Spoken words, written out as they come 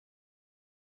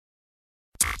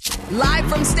Live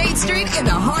from State Street in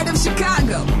the heart of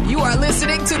Chicago, you are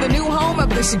listening to the new home of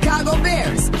the Chicago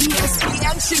Bears,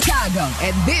 ESPN Chicago.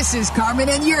 And this is Carmen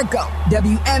and Yurko,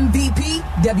 WMVP,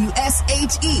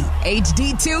 WSHE,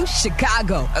 HD2,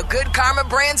 Chicago, a good Karma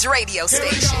Brands radio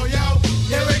station. Here we go, yo.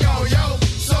 Here we go, yo.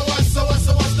 So what's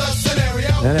the scenario?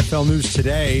 NFL news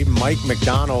today, Mike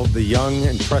McDonald, the young,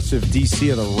 impressive DC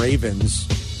of the Ravens,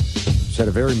 who's had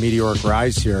a very meteoric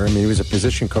rise here. I mean, he was a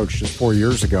position coach just 4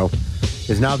 years ago,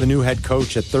 is now the new head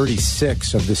coach at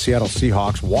 36 of the Seattle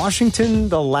Seahawks. Washington,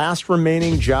 the last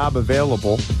remaining job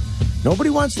available. Nobody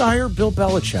wants to hire Bill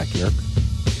Belichick here.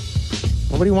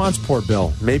 Nobody wants poor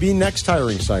Bill. Maybe next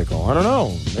hiring cycle. I don't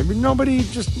know. Maybe nobody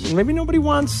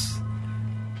wants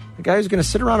the guy who's going to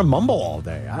sit around and mumble all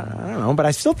day. I don't know. But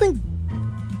I still think,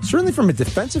 certainly from a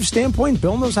defensive standpoint,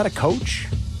 Bill knows how to coach.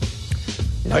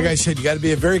 Like I said, you got to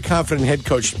be a very confident head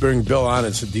coach to bring Bill on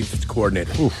as a defense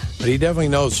coordinator. Oof. But he definitely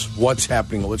knows what's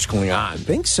happening, what's going on.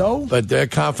 Think so? But their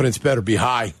confidence better be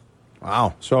high.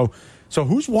 Wow. So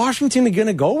who's Washington going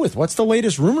to go with? What's the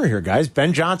latest rumor here, guys?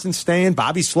 Ben Johnson staying,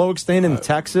 Bobby Slowick staying in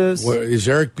Texas. Is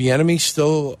Eric Bieniemy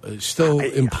still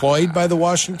employed by the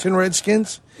Washington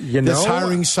Redskins? This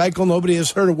hiring cycle, nobody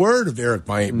has heard a word of Eric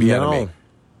Bieniemy. No.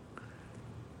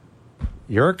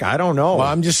 Yerk, I don't know. Well,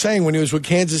 I'm just saying, when he was with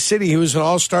Kansas City, he was an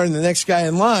all-star, and the next guy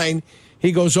in line,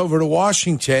 he goes over to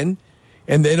Washington,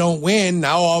 and they don't win.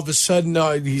 Now, all of a sudden,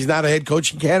 he's not a head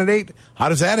coaching candidate? How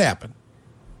does that happen?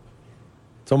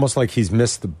 It's almost like he's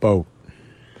missed the boat.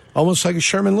 Almost like a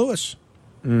Sherman Lewis.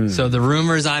 So the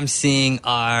rumors I'm seeing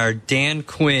are Dan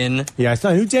Quinn, I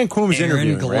knew Dan Quinn was interviewing.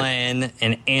 Aaron Glenn, right?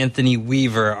 And Anthony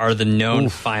Weaver are the known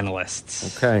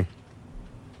finalists. Okay.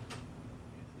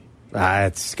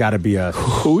 It's got to be a...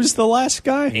 Who's the last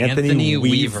guy? Anthony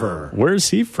Weaver. Where's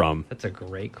he from? That's a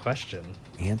great question.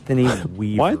 Anthony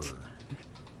Weaver. What?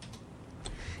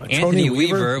 Anthony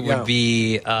Weaver would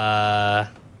be...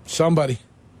 somebody.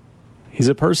 He's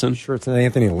a person. Sure, it's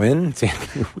Anthony Lynn. It's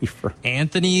Anthony Weaver.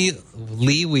 Anthony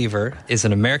Lee Weaver is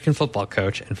an American football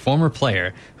coach and former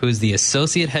player who is the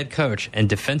associate head coach and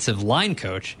defensive line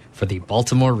coach for the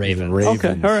Baltimore Ravens.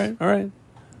 Okay, all right.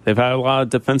 They've had a lot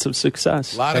of defensive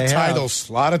success. A lot of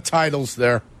titles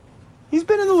there. He's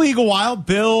been in the league a while.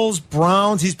 Bills,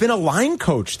 Browns. He's been a line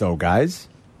coach, though, guys.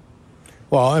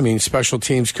 Well, I mean, special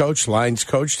teams coach, lines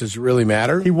coach, does it really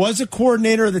matter? He was a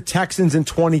coordinator of the Texans in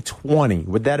 2020.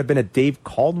 Would that have been a Dave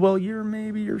Caldwell year,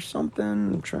 maybe, or something?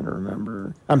 I'm trying to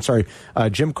remember. I'm sorry,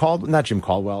 not Jim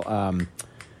Caldwell.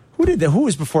 Who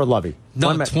was before Lovey?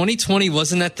 No, 2020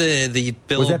 wasn't that the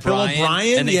Bill was that O'Brien? Bill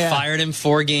O'Brien? And they fired him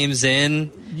 4 games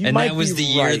in, and that was the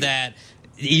year that,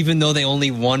 even though they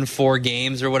only won 4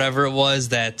 games or whatever it was,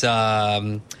 that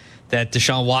Deshaun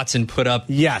Watson put up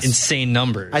insane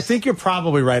numbers. I think you're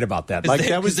probably right about that.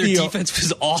 That was their defense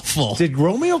was awful. Did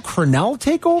Romeo Crennel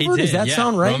take over? He did, Does that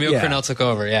sound right? Romeo Crennel took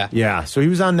over. Yeah. Yeah. So he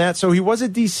was on that. So he was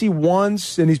at DC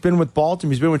once, and he's been with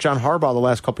Baltimore. He's been with John Harbaugh the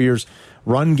last couple of years.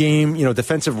 Run game,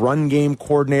 defensive run game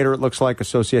coordinator. It looks like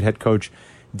associate head coach,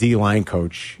 D-line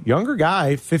coach, younger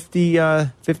guy,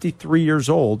 53 years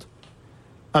old.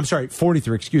 I'm sorry,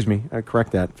 43. Excuse me. I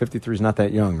correct that. 53 is not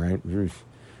that young, right?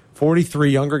 43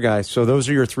 younger guys. So those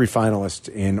are your 3 finalists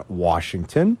in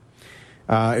Washington.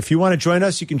 If you want to join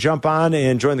us, you can jump on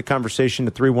and join the conversation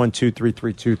at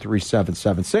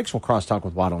 312-332-3776. We'll crosstalk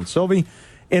with Waddle and Silvy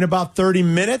in about 30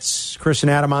 minutes. Chris and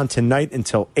Adam on tonight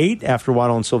until 8 after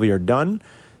Waddle and Silvy are done.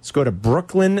 Let's go to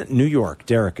Brooklyn, New York.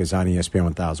 Derek is on ESPN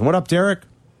 1000. What up, Derek?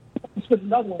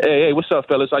 Hey, what's up,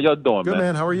 fellas? How y'all doing, Good,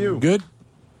 man. How are you? Good.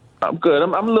 I'm good.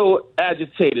 I'm a little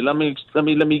agitated. Let me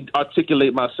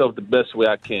articulate myself the best way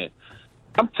I can.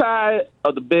 I'm tired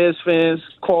of the Bears fans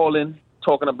calling,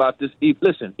 talking about this.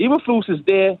 Listen, Eberflus is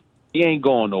there. He ain't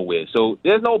going nowhere. So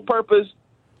there's no purpose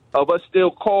of us still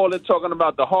calling, talking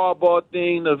about the Harbaugh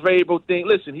thing, the Vrabel thing.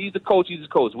 Listen, he's the coach. He's the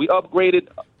coach. We upgraded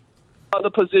other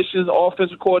positions,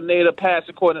 offensive coordinator,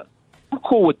 passing coordinator. I'm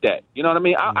cool with that. You know what I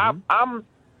mean? I'm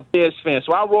a Bears fan,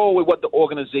 so I roll with what the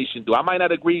organization do. I might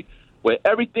not agree with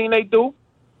everything they do,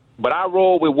 but I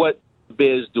roll with what the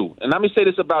Bears do. And let me say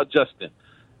this about Justin.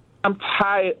 I'm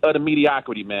tired of the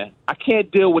mediocrity, man. I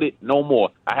can't deal with it no more.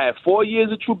 I had 4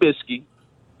 years of Trubisky,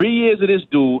 3 years of this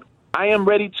dude. I am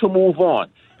ready to move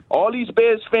on. All these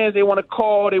Bears fans, they want to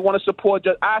call, they want to support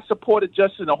Justin. I supported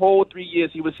Justin the whole 3 years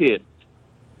he was here.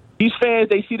 These fans,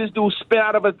 they see this dude spin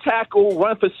out of a tackle,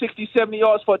 run for 60, 70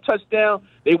 yards for a touchdown.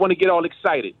 They want to get all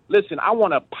excited. Listen, I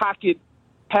want a pocket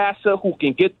passer who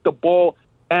can get the ball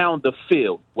down the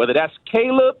field. Whether that's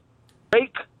Caleb,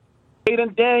 Drake,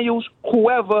 Aiden Daniels,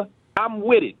 whoever, I'm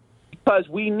with it because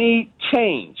we need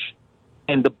change.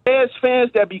 And the Bears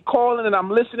fans that be calling and I'm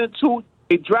listening to,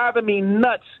 they driving me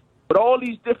nuts with all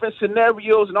these different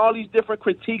scenarios and all these different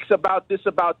critiques about this,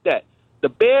 about that. The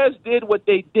Bears did what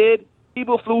they did.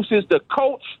 Eberflus is the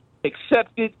coach,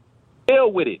 accepted, deal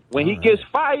with it. When he gets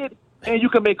fired, and you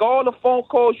can make all the phone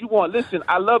calls you want. Listen,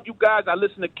 I love you guys. I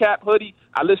listen to Cap Hoodie.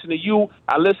 I listen to you.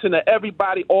 I listen to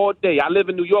everybody all day. I live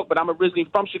in New York, but I'm originally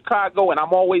from Chicago, and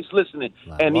I'm always listening.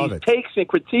 And these takes and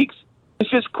critiques, it's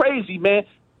just crazy, man.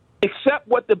 Accept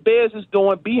what the Bears is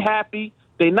doing. Be happy.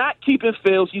 They're not keeping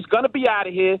Fields. He's going to be out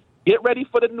of here. Get ready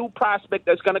for the new prospect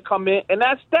that's going to come in, and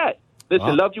that's that.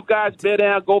 Listen, love you guys. Bear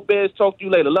down. Go Bears. Talk to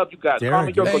you later. Love you guys.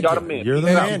 Derek, Carmen, y'all the man. You're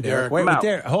the man, Derek. Wait,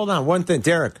 Derek, hold on. One thing,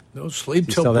 Derek. No sleep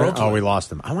till Brooklyn. Oh, we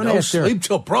lost him. I want to ask Derek. Derek. Sleep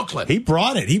till Brooklyn. He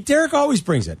brought it. Derek always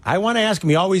brings it. I want to ask him.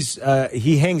 He always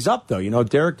he hangs up though. You know,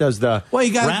 Derek does the. Well,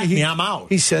 you got me. I'm out.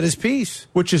 He said his piece,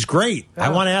 which is great. Yeah. I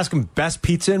want to ask him best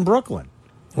pizza in Brooklyn.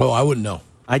 Well, I wouldn't know.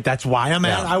 That's why I'm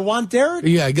at. I want Derek.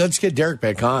 Yeah, let's get Derek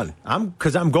back on.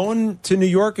 Because I'm going to New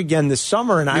York again this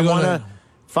summer, and I want to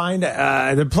find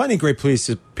there are plenty of great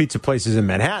pizza places in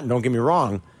Manhattan. Don't get me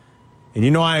wrong. And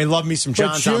you know I love me some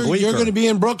John's on Bleecker. You're going to be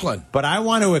in Brooklyn, but I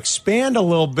want to expand a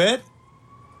little bit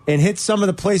and hit some of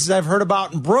the places I've heard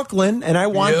about in Brooklyn, and I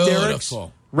want Derek's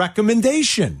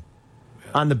recommendation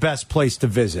on the best place to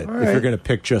visit if you're going to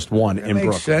pick just one in Brooklyn.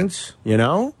 Makes sense. You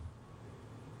know.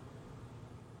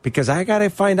 Because I got to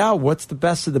find out what's the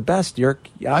best of the best, Yerk.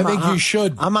 I think you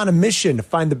should. I'm on a mission to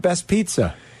find the best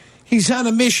pizza. He's on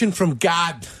a mission from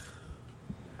God.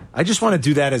 I just want to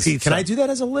do that as pizza. Can I do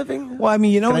that as a living? Well, I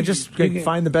mean, you know, can I just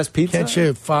find the best pizza? Can't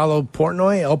you follow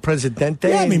Portnoy, El Presidente?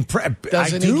 Yeah, I mean,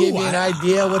 doesn't he give you an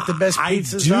idea what the best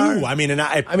pizzas are? I mean,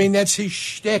 I mean that's his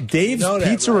shtick. Dave's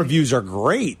pizza reviews are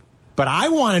great, but I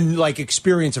want to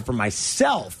experience it for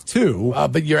myself too.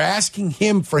 But you're asking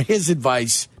him for his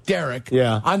advice, Derek,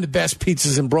 on the best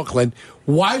pizzas in Brooklyn.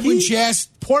 Why wouldn't you ask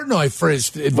Portnoy for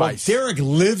his advice? Well, Derek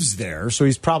lives there, so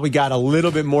he's probably got a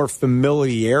little bit more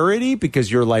familiarity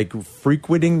because you're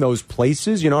frequenting those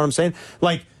places. You know what I'm saying?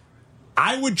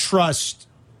 I would trust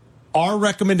our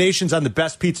recommendations on the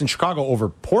best pizza in Chicago over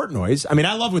Portnoy's. I mean,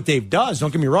 I love what Dave does.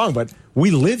 Don't get me wrong, but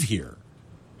we live here.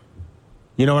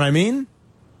 You know what I mean?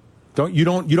 You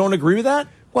don't agree with that?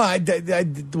 Well,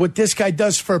 what this guy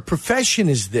does for a profession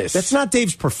is this. That's not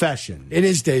Dave's profession. It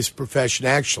is Dave's profession,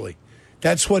 actually.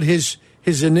 That's what his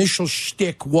initial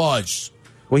shtick was.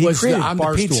 Well, he created I'm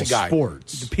the pizza guy.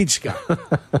 Sports. The pizza guy.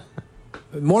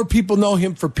 More people know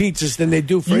him for pizzas than they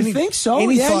do for You think so?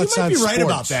 Any yeah, thoughts you might be on right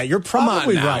sports. about that. You're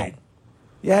probably right.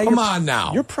 Yeah, come on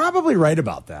now. You're probably right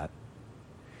about that.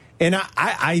 And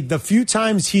I the few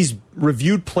times he's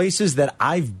reviewed places that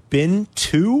I've been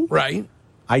to, right?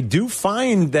 I do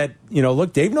find that,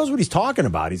 look, Dave knows what he's talking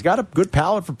about. He's got a good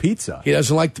palate for pizza. He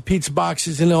doesn't like the pizza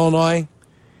boxes in Illinois.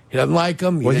 He doesn't like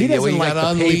them. Well, he doesn't like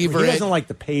the paper. He doesn't like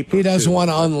the paper. He doesn't want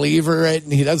to unlever it,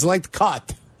 and he doesn't like the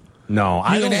cut. No,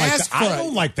 I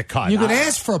don't like the cut. You can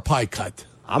ask for a pie cut.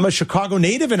 I'm a Chicago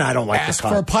native, and I don't like the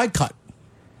cut. Ask for a pie cut.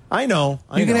 I know.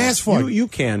 You can ask for it. You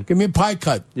can. Give me a pie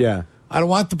cut. Yeah. I don't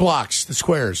want the blocks, the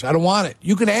squares. I don't want it.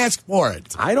 You can ask for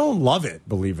it. I don't love it,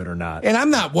 believe it or not. And I'm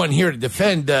not one here to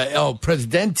defend El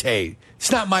Presidente. It's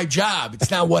not my job.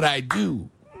 It's not what I do.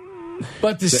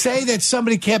 But to say that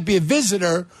somebody can't be a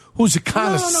visitor who's a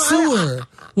connoisseur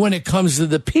when it comes to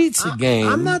the pizza game,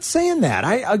 I'm not saying that.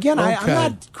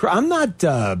 I'm not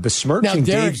besmirching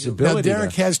Dave's ability. Now,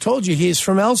 Derek has told you he is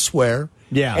from elsewhere.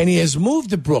 Yeah, and he has moved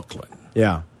to Brooklyn.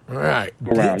 Yeah. All right.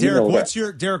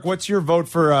 Derek, what's your vote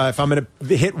for if I'm going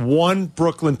to hit one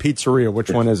Brooklyn pizzeria? Which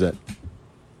one is it?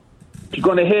 If you're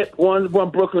going to hit one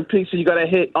Brooklyn pizza, you got to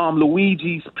hit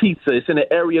Luigi's Pizza. It's in an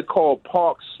area called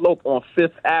Park Slope on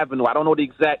 5th Avenue. I don't know the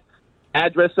exact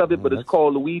address of it, but it's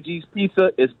called Luigi's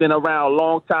Pizza. It's been around a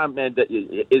long time, man.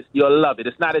 You'll love it.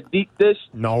 It's not a deep dish,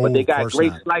 but they got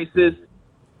great slices.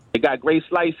 They got great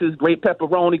slices, great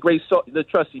pepperoni, great salt.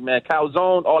 Trust me, man.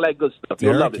 Calzone, all that good stuff.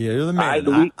 You'll love it. You're the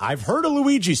man. I've heard of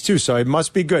Luigi's, too, so it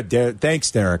must be good.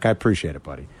 Thanks, Derek. I appreciate it,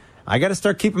 buddy. I got to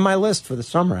start keeping my list for the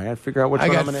summer. I got to figure out which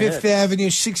one I'm going to hit. I got 5th Avenue,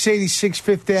 686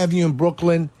 Fifth Avenue in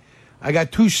Brooklyn. I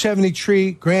got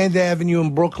 273 Grand Avenue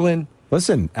in Brooklyn.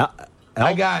 Listen,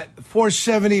 I got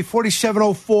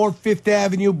 4704 Fifth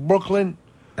Avenue, Brooklyn.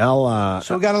 So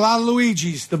we got a lot of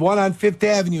Luigi's. The one on 5th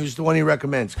Avenue is the one he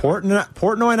recommends.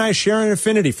 Portnoy and I share an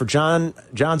affinity for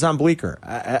John's on Bleecker.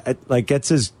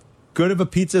 It's as good of a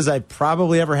pizza as I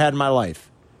probably ever had in my life.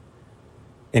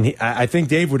 And I think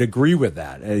Dave would agree with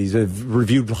that. He's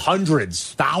reviewed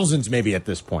hundreds, thousands maybe at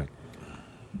this point.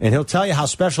 And he'll tell you how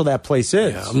special that place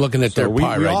is. Yeah, I'm looking at their pie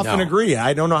right now. We often agree.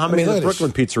 I don't know how many of the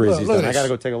Brooklyn pizzerias he's done. I got to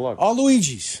go take a look. All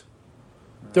Luigi's.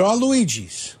 They're all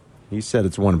Luigi's. He said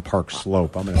it's one in Park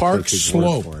Slope. I'm going to Park take his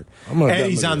Slope. word for it.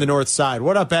 Eddie's on the north side.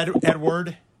 What up,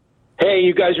 Edward? Hey,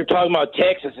 you guys are talking about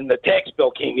taxes, and the tax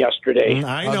bill came yesterday.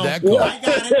 I know. How'd that go? I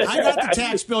got it. I got the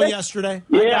tax bill yesterday.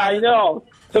 I know.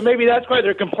 So maybe that's why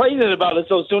they're complaining about it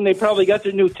so soon. They probably got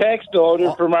their new tax bill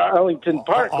ordered from Arlington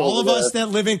Park. All of us that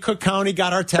live in Cook County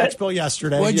got our tax bill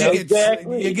yesterday. What'd Yeah.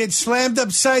 you get slammed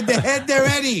upside the head there,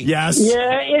 Eddie? Yes.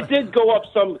 Yeah, it did go up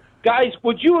some. Guys,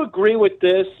 would you agree with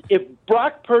this? If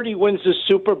Brock Purdy wins the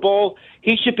Super Bowl,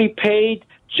 he should be paid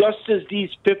just as these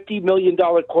 $50 million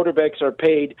quarterbacks are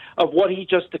paid of what he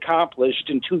just accomplished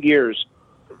in 2 years.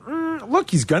 Look,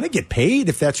 he's going to get paid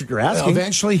if that's what you're asking.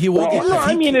 Eventually, he will get paid.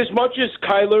 I mean, as much as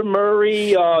Kyler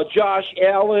Murray, Josh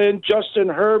Allen, Justin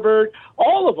Herbert,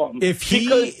 all of them.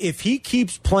 If he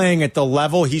keeps playing at the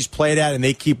level he's played at and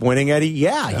they keep winning, Eddie,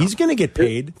 he's going to get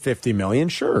paid $50 million,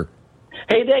 sure.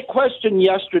 Hey, that question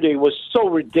yesterday was so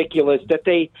ridiculous that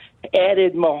they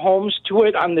added Mahomes to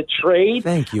it on the trade.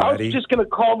 Thank you, I Eddie. was just going to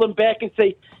call them back and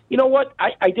say, you know what?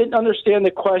 I didn't understand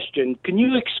the question. Can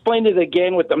you explain it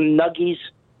again with them nuggies?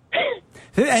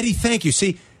 Eddie, thank you.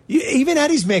 See, even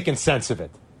Eddie's making sense of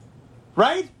it,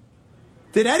 right?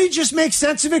 Did Eddie just make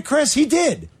sense of it, Chris? He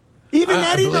did. Even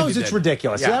Eddie knows it's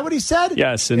ridiculous. Yeah. Is that what he said?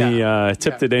 Yes, and he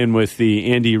tipped it in with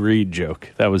the Andy Reid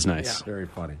joke. That was nice. Yeah, very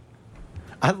funny.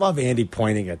 I love Andy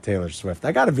pointing at Taylor Swift.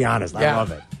 I got to be honest. I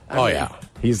love it.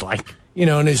 He's like,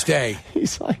 in his day.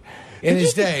 He's like, in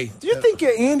his day. Do you think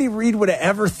Andy Reid would have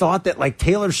ever thought that like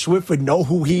Taylor Swift would know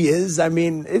who he is? I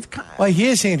mean, it's kind of, he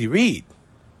is Andy Reid.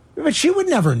 But she would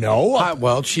never know.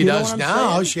 Well, she does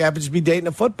now. Saying? She happens to be dating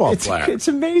a football player. It's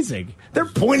amazing. They're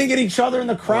pointing at each other in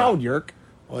the crowd, Yerk.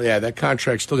 Well, yeah, that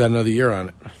contract still got another year on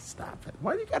it. Stop it.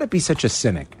 Why do you got to be such a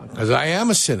cynic? Because I am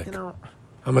a cynic.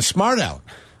 I'm a smart aleck.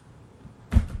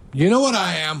 You know what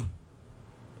I am?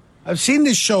 I've seen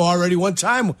this show already one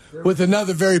time with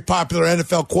another very popular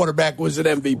NFL quarterback who was an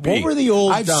MVP. What were the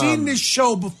old... I've seen this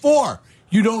show before.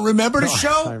 You don't remember the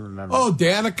show? I remember. Oh,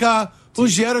 Danica.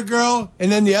 Who's the other girl?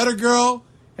 And then the other girl.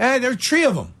 And there are three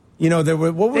of them. You know,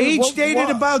 they each dated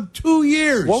about 2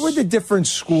 years. What were the different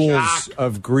schools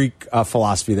of Greek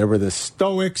philosophy? There were the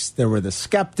Stoics. There were the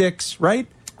Skeptics, right?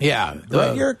 Yeah.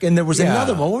 Right, Yerk? And there was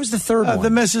another one. What was the third one? The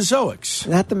Mesozoics.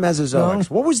 Not the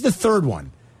Mesozoics. No. What was the third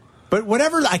one? But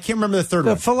whatever, I can't remember the third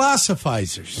one. The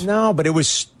philosophizers. No, but it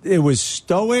was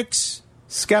Stoics,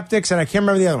 Skeptics, and I can't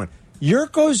remember the other one.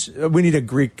 Yurko's, we need a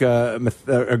Greek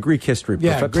history.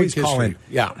 Yeah, please Greek call history.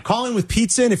 in. Yeah, call in with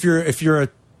pizza in if you're a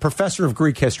professor of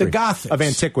Greek history, the Gothics of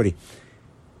antiquity.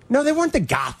 No, they weren't the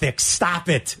Gothics. Stop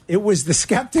it. It was the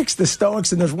Skeptics, the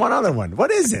Stoics, and there's one other one.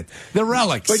 What is it? The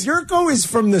Relics. But Yurko is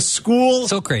from the school.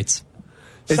 Socrates.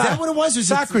 Is that what it was?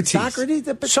 Socrates.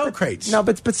 Socrates. No,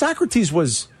 but Socrates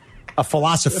was a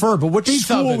philosopher. But which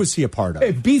school was he a part of?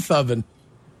 Hey, Beethoven.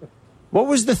 What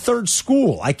was the third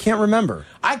school? I can't remember.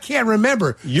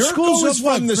 Your school is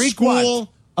from the Greek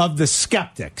school of the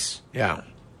skeptics. Yeah.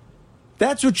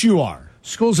 That's what you are.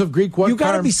 Schools of Greek what? You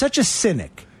got to be such a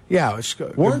cynic. Yeah.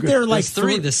 Weren't there like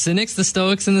three? The cynics, the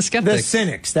Stoics, and the skeptics. The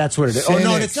cynics. That's what it is. Cynics. Oh,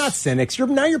 no, it's not cynics.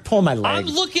 Now you're pulling my leg. I'm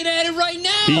looking at it right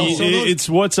now. It's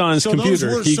what's on his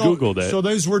computer. He Googled it. So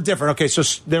those were different. Okay, so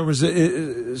there was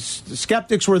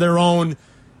skeptics were their own.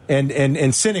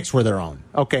 And cynics were their own.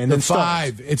 Okay, and then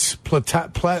five. Stoics. It's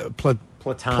Platonic.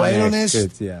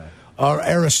 Platonist. Or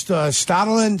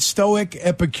Aristotelian, Stoic,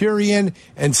 Epicurean,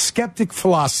 and skeptic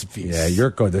philosophies. Yeah,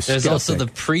 Yurko, the skeptic. There's also the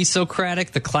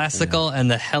pre-Socratic, the classical,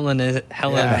 and the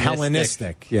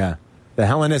Hellenistic. Yeah, the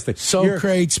Hellenistic.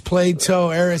 Socrates, Plato,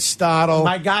 Aristotle.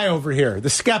 My guy over here, the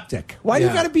skeptic. Why do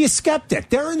you got to be a skeptic?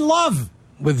 They're in love.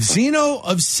 With Zeno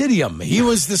of Citium. He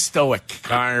was the Stoic.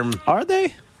 Carm. Are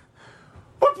they?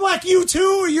 What, Black, you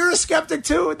too? You're a skeptic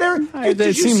too?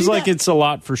 It seems like it's a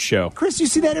lot for show. Chris, you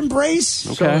see that embrace?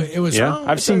 Okay. So it was.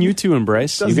 I've seen you two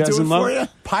embrace. You guys in love?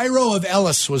 Pyro of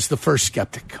Elis was the first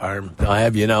skeptic, Carm. I'll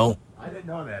have you know. I didn't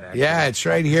know that, actually. Yeah, it's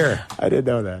right here. I didn't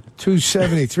know that.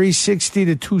 360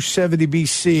 to 270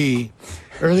 BC.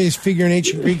 Earliest figure in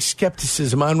ancient Greek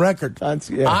skepticism on record.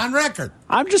 On record.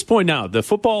 I'm just pointing out, the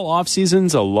football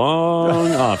offseason's a long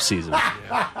offseason.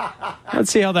 Let's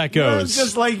see how that goes. It's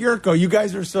just like Yurko. You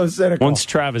guys are so cynical. Once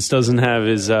Travis doesn't have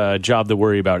his job to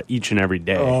worry about each and every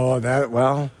day. Oh,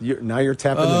 now you're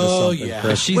tapping into something. Yeah.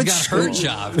 Chris. She's got her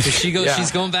job because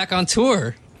she's going back on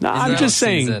tour. No, I'm just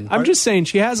saying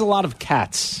she has a lot of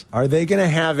cats. Are they going to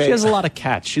have She has a lot of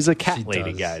cats. She's a cat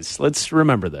lady, guys. Let's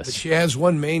remember this. But she has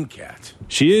one main cat.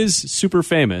 She is super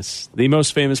famous, the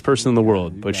most famous person in the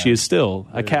world, but she is still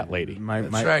a cat lady.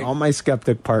 Right. All my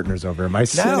skeptic partners over here.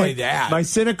 Not only that. My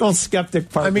cynical skeptic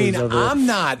partners over here. I'm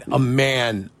not a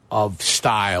man of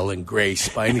style and grace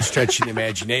by any stretch of the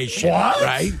imagination.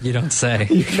 Right? You don't say.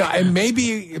 And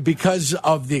maybe because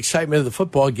of the excitement of the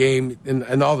football game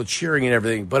and all the cheering and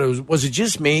everything, but was it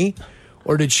just me?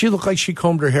 Or did she look like she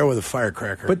combed her hair with a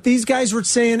firecracker? But these guys were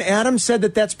saying, Adam said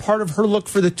that's part of her look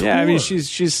for the tour. Yeah, I mean,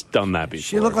 she's done that before.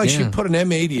 She looked like she put an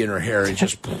M80 in her hair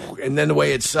and then the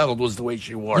way it settled was the way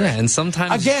she wore it. Yeah, and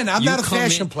sometimes... Again, I'm not a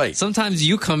fashion plate. Sometimes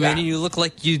you come in and you look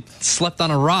like you slept on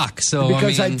a rock. So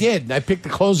Because I did. I picked the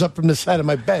clothes up from the side of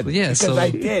my bed. Well, yeah, because I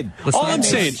did. All I'm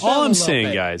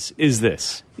saying, guys, is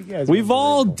this. We've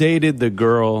all dated the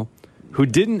girl who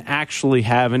didn't actually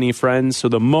have any friends, so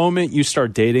the moment you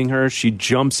start dating her, she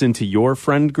jumps into your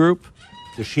friend group.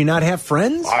 Does she not have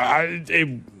friends? I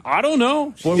don't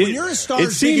know. Well, when you're a star,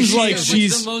 it seems like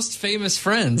she's the most famous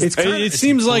friends. It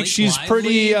seems like she's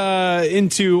pretty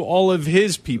into all of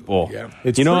his people. Yeah.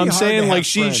 You know what I'm saying? Like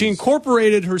she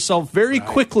incorporated herself very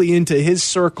quickly into his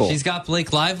circle. She's got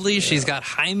Blake Lively. She's got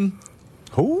Haim.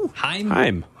 Who?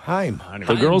 Haim.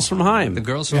 The girls from Haim. The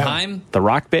girls from Haim. The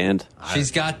rock band. She's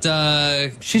got.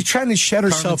 She's trying to shed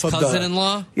herself Carmen's of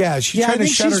cousin-in-law. Yeah, she's trying to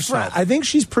shed herself. I think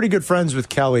she's pretty good friends with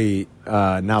Kelly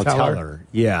Teller.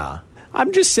 Yeah.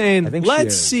 I'm just saying,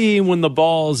 let's see when the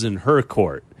ball's in her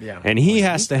court. Yeah. And he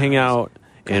has to hang out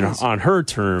on her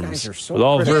terms with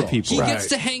all of her people. He gets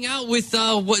to hang out with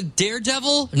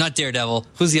Daredevil? Not Daredevil.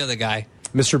 Who's the other guy?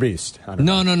 Mr. Beast.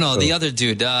 No. The other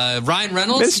dude, Ryan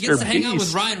Reynolds. He gets to hang out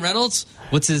with Ryan Reynolds.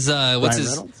 What's his Marvel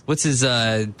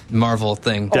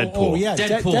thing? Deadpool. Oh, yeah.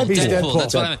 Deadpool.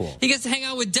 That's what I meant. Deadpool. He gets to hang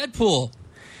out with Deadpool.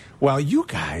 Well, you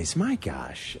guys, my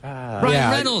gosh.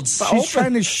 Ryan Reynolds. She's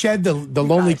trying to shed the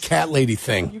lonely cat lady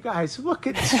thing. You guys, look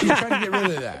at... She's trying to get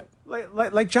rid of that.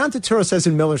 Like John Turturro says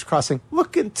in Miller's Crossing,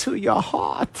 look into your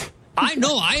heart. I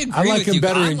know. I agree. I like with him you.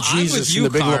 better I'm in Jesus with you,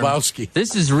 and the Big Carm. Lebowski.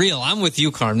 This is real. I'm with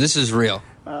you, Carm. This is real.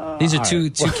 These are two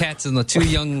cats and the two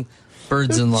young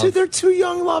birds in love. They're two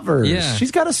young lovers. Yeah.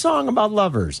 She's got a song about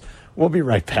lovers. We'll be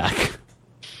right back.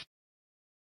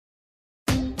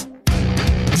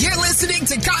 You're listening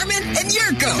to Carmen and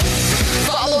Yurko.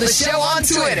 Follow the show on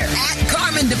Twitter at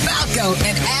Carmen DeFalco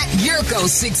and at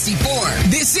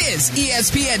Yurko64. This is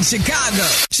ESPN Chicago,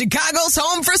 Chicago's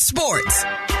home for sports.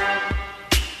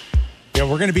 Yeah,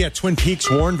 we're going to be at Twin Peaks,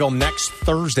 Warrenville next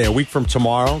Thursday, a week from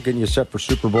tomorrow, getting you set for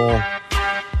Super Bowl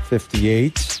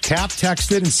 58. Cap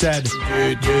texted and said,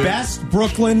 best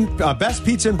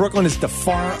pizza in Brooklyn is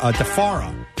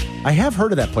DeFara. I have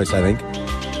heard of that place, I think.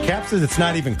 Cap says it's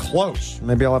not even close.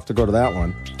 Maybe I'll have to go to that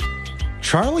one.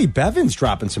 Charlie Bevan's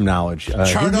dropping some knowledge. He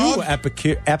knew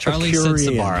Epicurean.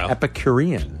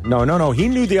 No. He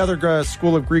knew the other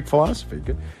school of Greek philosophy.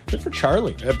 Good for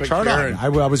Charlie. Epicurean. I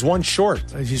was one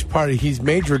short. He's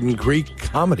majored in Greek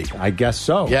comedy. I guess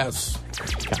so. Yes.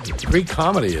 Greek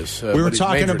comedy is. We were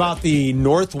talking about the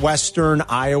Northwestern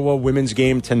Iowa women's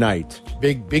game tonight.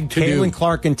 Big to do. Caitlin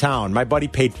Clark in town. My buddy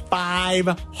paid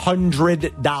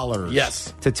 $500.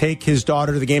 Yes. To take his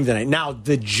daughter to the game tonight. Now,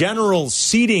 the general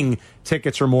seating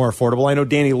tickets are more affordable. I know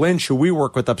Danny Lynch, who we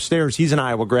work with upstairs, he's an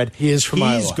Iowa grad. He is from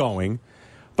Iowa. He's going,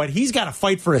 but he's got to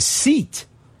fight for a seat.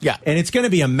 Yeah. And it's going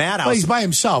to be a madhouse. Well, he's by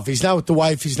himself. He's not with the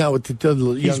wife. He's not with the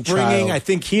young child. I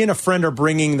think he and a friend are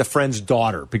bringing the friend's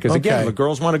daughter. Because, again, the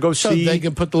girls want to go see. So they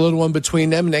can put the little one between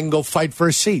them and they can go fight for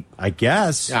a seat. I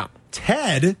guess. Yeah.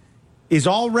 Ted is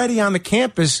already on the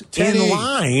campus in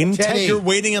line. Ted, you're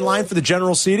waiting in line for the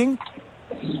general seating?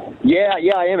 Yeah,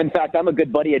 I am. In fact, I'm a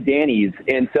good buddy of Danny's,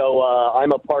 and so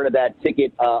I'm a part of that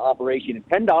ticket operation. It's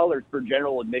 $10 for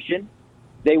general admission.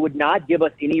 They would not give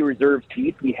us any reserved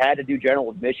seats. We had to do general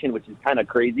admission, which is kind of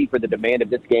crazy for the demand of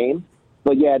this game.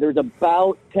 But, yeah, there's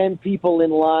about 10 people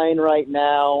in line right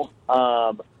now.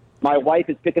 My wife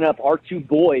is picking up our two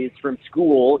boys from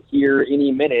school here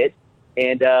any minute,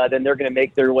 and then they're going to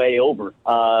make their way over.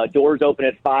 Doors open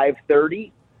at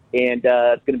 5:30. And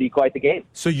it's going to be quite the game.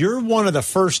 So you're one of the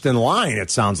first in line,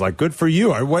 it sounds like. Good for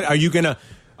you. Are you going to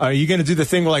do the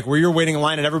thing where you're waiting in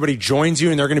line and everybody joins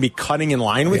you and they're going to be cutting in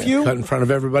line with you? Cut in front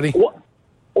of everybody?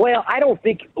 Well, I don't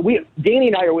think Danny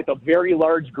and I are with a very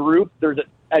large group.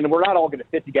 And we're not all going to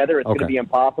fit together. It's going to be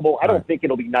impossible. I don't think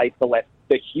it'll be nice to let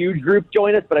the huge group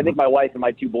join us, but I think my wife and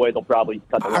my two boys will probably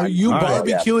cut the line. Are you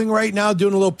barbecuing right now,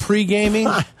 doing a little pre-gaming?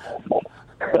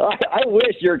 I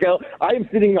wish, Yurko. I'm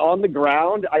sitting on the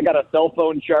ground. I got a cell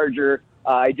phone charger.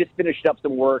 I just finished up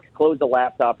some work, closed a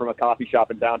laptop from a coffee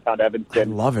shop in downtown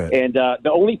Evanston. I love it. And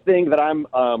the only thing that I'm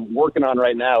working on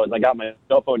right now is I got my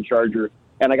cell phone charger,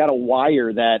 and I got a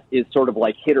wire that is sort of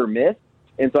like hit or miss.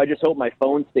 And so I just hope my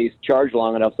phone stays charged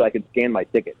long enough so I can scan my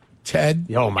ticket. Ted?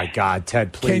 Oh, my God,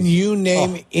 Ted, please. Can you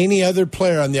name any other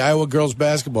player on the Iowa girls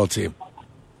basketball team?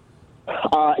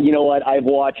 You know what? I've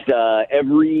watched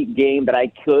every game that I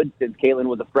could since Caitlin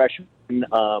was a freshman.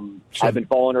 I've been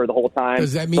following her the whole time.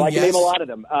 Does that mean so I can name a lot of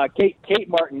them. Kate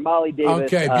Martin, Molly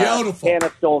Davis. Okay, beautiful.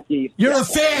 Hannah Stolke. You're a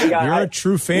fan. You're a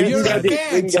true fan. You're a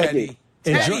fan, Teddy.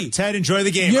 Ted, enjoy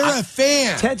the game. You're a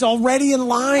fan. Ted's already in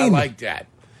line. I like that.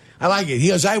 I like it. He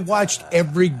goes, I watched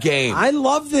every game. I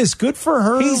love this. Good for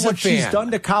her. He's what a fan. she's done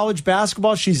to college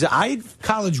basketball.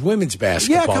 College women's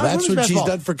basketball. Yeah, That's what she's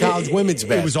done for college women's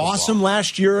basketball. It was awesome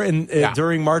last year and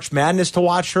during March Madness to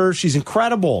watch her. She's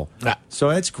incredible. Yeah. So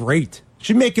that's great.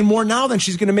 She's making more now than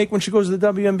she's going to make when she goes to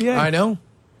the WNBA. I know.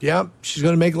 Yeah, she's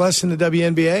going to make less in the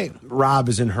WNBA. Rob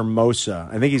is in Hermosa.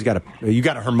 I think you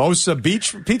got a Hermosa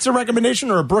Beach pizza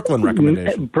recommendation or a Brooklyn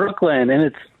recommendation? Brooklyn, and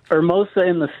it's Hermosa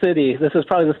in the city. This is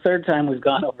probably the third time we've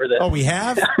gone over this. Oh, we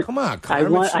have? Come on,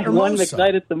 Carmen. I won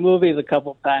McKnight at the movies a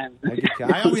couple times.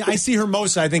 I see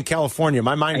Hermosa, I think California.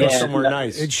 My mind goes somewhere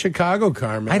nice. It's Chicago,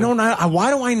 Carmen. I don't know. Why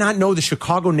do I not know the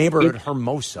Chicago neighborhood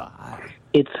Hermosa?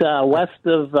 It's west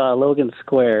of Logan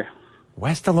Square.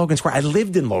 West of Logan Square. I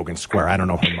lived in Logan Square. I don't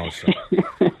know Hermosa.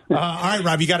 All right,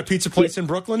 Rob, you got a pizza place in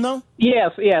Brooklyn, though?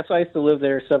 Yes. So I used to live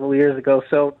there several years ago.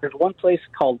 So there's one place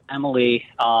called Emily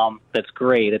that's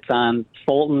great. It's on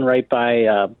Fulton right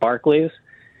by Barclays.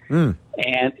 And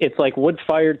it's like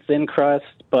wood-fired thin crust,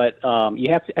 but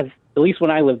you have to, at least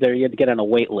when I lived there, you had to get on a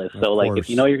wait list. So, like, if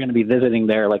you know you're going to be visiting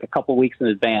there, like, a couple weeks in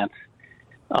advance,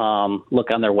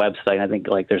 look on their website. I think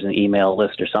like there's an email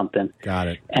list or something. Got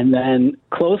it. And then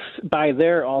close by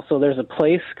there also, there's a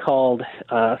place called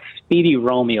Speedy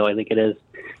Romeo, I think it is.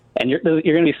 And you're going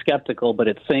to be skeptical, but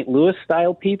it's St. Louis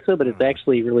style pizza, but it's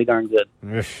actually really darn good.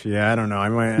 Yeah, I don't know.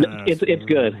 It's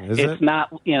good. It's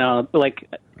not,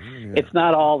 it's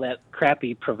not all that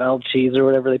crappy Provel cheese or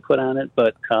whatever they put on it,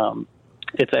 but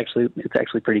it's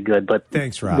actually pretty good. But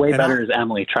thanks, Rob. Way better is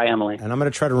Emily. Try Emily. And I'm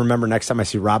going to try to remember next time I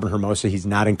see Rob in Hermosa, he's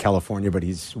not in California, but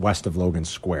he's west of Logan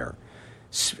Square.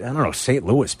 I don't know, St.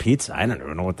 Louis pizza. I don't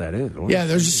even know what that is. Yeah,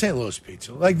 there's a St. Louis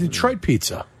pizza, like Detroit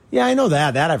pizza. Yeah, I know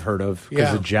that. That I've heard of.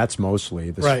 Because the Jets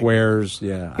mostly. The squares,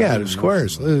 yeah. Yeah, the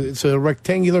squares. It's a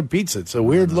rectangular pizza. It's a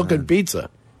weird-looking pizza.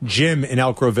 Jim in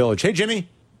Elk Grove Village. Hey, Jimmy.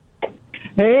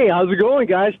 Hey, how's it going,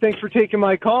 guys? Thanks for taking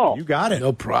my call. You got it.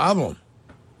 No problem.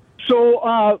 So,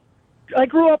 I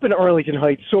grew up in Arlington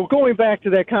Heights, so going back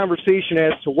to that conversation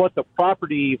as to what the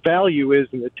property value is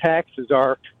and the taxes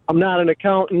are, I'm not an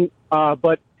accountant,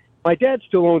 but my dad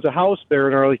still owns a house there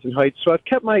in Arlington Heights, so I've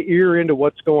kept my ear into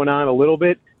what's going on a little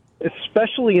bit,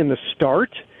 especially in the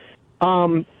start.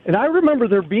 And I remember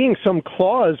there being some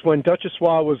clause when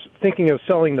Duchossois was thinking of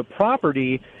selling the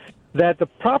property that the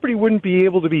property wouldn't be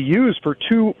able to be used for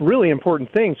two really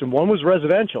important things, and one was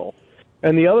residential,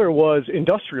 and the other was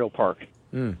industrial park.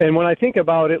 And when I think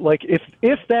about it, like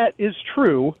if that is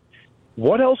true,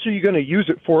 what else are you going to use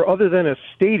it for other than a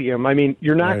stadium? I mean,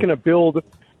 you're not going to build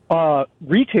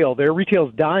retail there.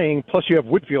 Retail's dying, plus you have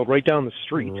Woodfield right down the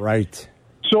street. Right.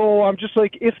 So I'm just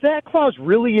like, if that clause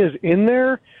really is in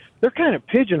there, they're kind of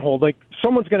pigeonholed. Like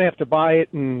someone's going to have to buy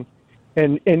it and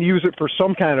use it for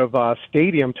some kind of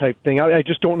stadium type thing. I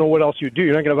just don't know what else you do.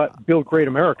 You're not going to build Great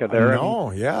America there.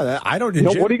 No, I don't. Jim,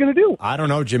 what are you going to do? I don't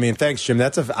know, Jimmy. And thanks, Jim.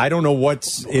 I don't know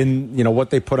what's in, what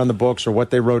they put on the books or what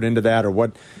they wrote into that or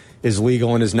what is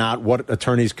legal and is not. What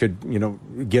attorneys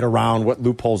could, get around. What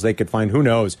loopholes they could find. Who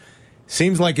knows?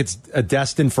 Seems like it's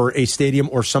destined for a stadium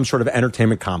or some sort of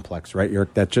entertainment complex, right,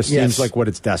 Yerk? That just seems like what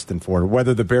it's destined for,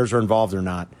 whether the Bears are involved or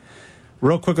not.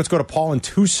 Real quick, let's go to Paul in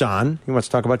Tucson. He wants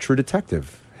to talk about True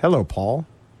Detective. Hello, Paul.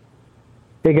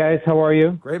 Hey, guys. How are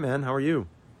you? Great, man. How are you?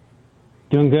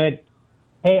 Doing good.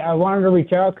 Hey, I wanted to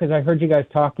reach out because I heard you guys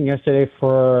talking yesterday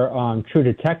for True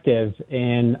Detective,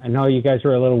 and I know you guys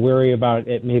were a little weary about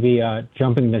it maybe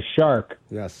jumping the shark.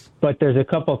 Yes. But there's a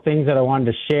couple of things that I wanted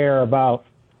to share about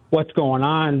what's going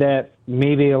on that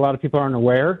maybe a lot of people aren't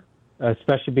aware,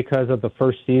 especially because of the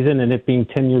first season and it being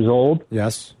 10 years old.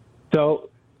 Yes. So,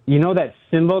 you know that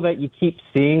symbol that you keep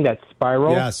seeing, that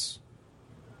spiral? Yes.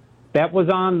 That was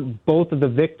on both of the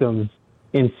victims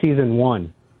in season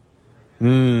 1.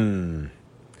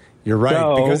 You're right.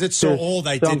 So, because it's so old,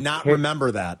 I did not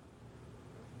remember that.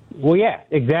 Well, yeah,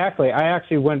 exactly. I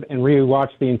actually went and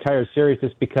rewatched the entire series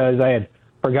just because I had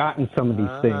forgotten some of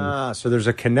these things. So there's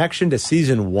a connection to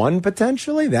season 1,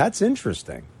 potentially? That's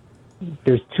interesting.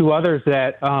 There's 2 others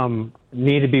that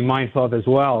need to be mindful of as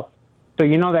well. So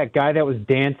you know that guy that was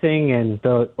dancing and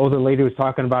the older lady was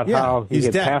talking about how he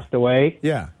had passed away?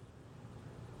 Yeah.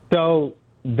 So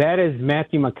that is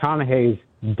Matthew McConaughey's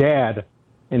dad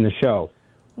in the show.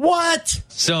 What?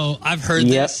 So I've heard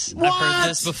this. What? I've heard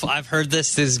this before. I've heard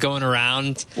this is going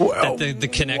around that the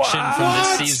connection from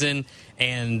this season.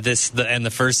 and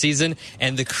the first season,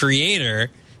 and the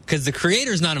creator, because the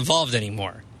creator's not involved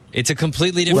anymore. It's a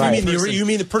completely different person. You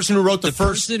mean the person who wrote the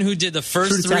person who did the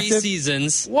first 3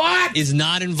 seasons? What? Is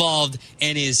not involved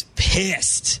and is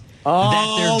pissed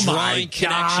that they're drawing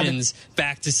connections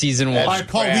back to season 1. All right,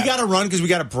 Paul, we got to run because we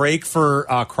got a break for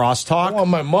crosstalk. I want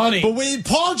my money. But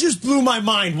Paul just blew my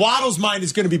mind. Waddle's mind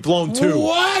is going to be blown too.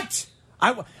 What?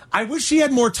 I wish he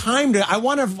had more time to. I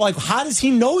want to how does he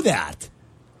know that?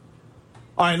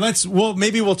 All right,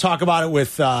 maybe we'll talk about it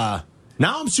with.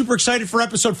 Now I'm super excited for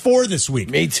episode 4 this week.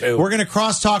 Me too. We're going to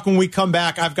crosstalk when we come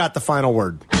back. I've got the final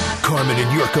word. Carmen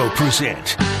and Yurko present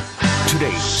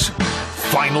today's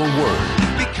final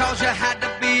word. Because you had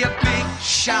to be a big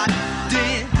shot,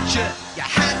 did you? You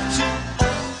had to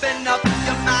open up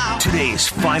your mouth. Today's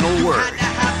final You word had to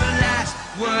have the last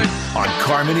word. on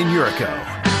Carmen and Yurko.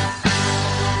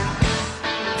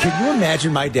 Can you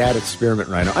imagine my dad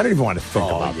experimenting right now? I don't even want to think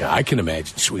about that. I can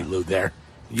imagine Sweet Lou there.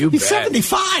 He's bet.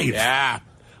 75. Yeah,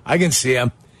 I can see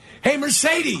him. Hey,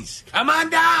 Mercedes, come on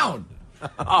down.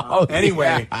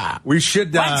 Anyway, we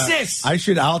should. What's this?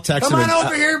 I'll text him. Come on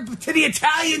over here to the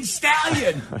Italian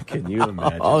Stallion. Can you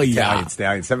imagine? Yeah. Italian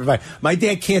Stallion, 75. My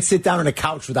dad can't sit down on a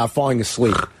couch without falling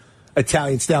asleep.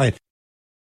 Italian Stallion.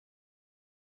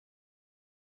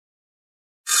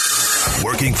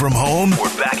 Working from home or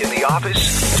back in the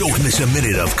office? Don't miss a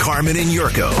minute of Carmen and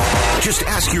Yurko. Just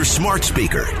ask your smart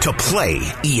speaker to play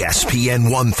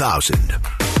ESPN 1000.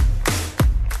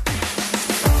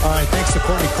 All right, thanks to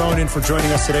Courtney Cronin for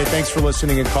joining us today. Thanks for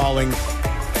listening and calling.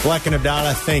 Black and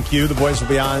Abdallah, thank you. The boys will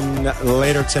be on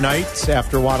later tonight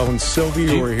after Waddle and Silvy,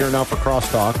 who are here now for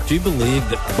Crosstalk. Do you believe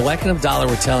that Black and Abdallah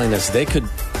were telling us they could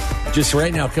just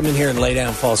right now come in here and lay down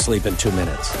and fall asleep in 2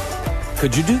 minutes?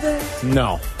 Could you do that?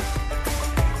 No.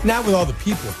 Not with all the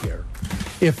people here.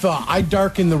 If I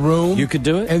darken the room, you could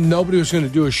do it, and nobody was going to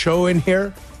do a show in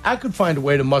here, I could find a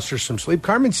way to muster some sleep.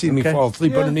 Carmen's seen me fall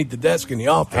asleep underneath the desk in the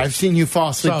office. I've seen you fall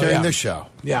asleep during the show.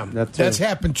 Yeah, that's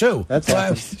happened too.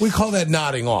 We call that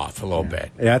nodding off a little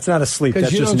bit. Yeah, it's not asleep.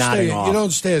 That's just nodding off. You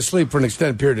don't stay asleep for an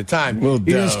extended period of time. You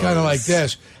just kind of like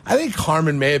this. I think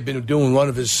Carmen may have been doing one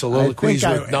of his soliloquies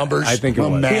with numbers. I think it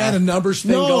was. He had a numbers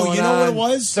thing going on. You know what it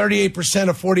was? 38%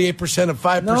 of 48% of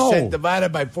 5%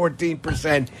 divided by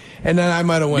 14%. And then I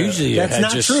might have went. Usually that's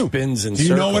not just true. Spins and Do you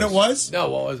circles. know what it was? No,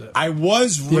 what was it? I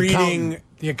was reading...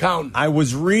 The accountant. I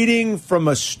was reading from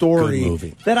a story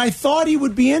that I thought he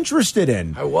would be interested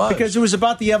in. I was. Because it was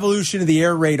about the evolution of the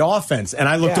air raid offense. And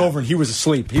I looked over and he was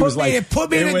asleep. He was like...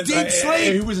 Put me in a deep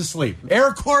sleep. He was asleep.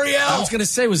 Eric Coryell. I was going to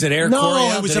say, was it Eric No,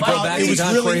 Coryell? it was Did about...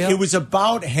 It was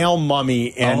about Hal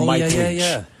Mummy and Mike Leach.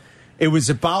 Yeah. It was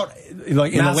about...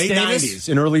 like in Mouse the late Davis? 90s,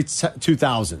 in early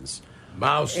 2000s.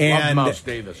 Mouse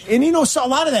Davis. And, you know, so a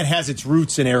lot of that has its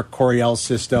roots in Eric Coryell's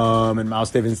system and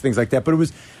Mouse Davis and things like that. But it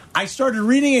was... I started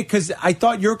reading it because I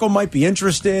thought Yurko might be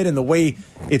interested in the way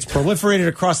it's proliferated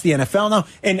across the NFL now.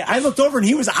 And I looked over and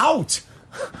he was out.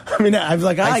 I mean, I was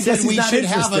like, I guess we should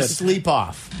have a sleep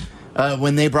off.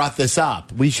 When they brought this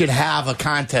up, we should have a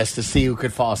contest to see who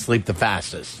could fall asleep the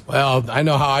fastest. Well, I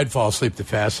know how I'd fall asleep the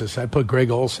fastest. I'd put Greg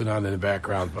Olson on in the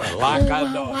background. Lock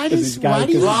on doors. Why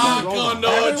do you Lock on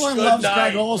doors. Everyone loves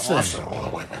Greg Olson.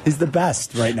 He's the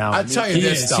best right now. I'll tell you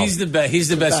this, though. He's the best. He's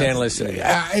the best analyst in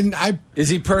the game. Is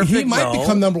he perfect? He might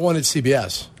become number one at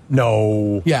CBS.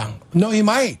 No. Yeah. No, he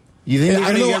might. You think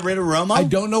they're going to get rid of Romo? I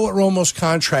don't know what Romo's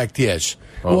contract is.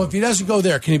 Oh. Well, if he doesn't go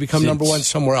there, can he become number one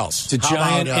somewhere else? It's a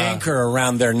giant anchor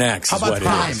around their necks. How about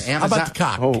Prime? How about the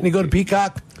cock? Can he go to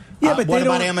Peacock? Yeah, but what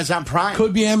about Amazon Prime?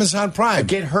 Could be Amazon Prime.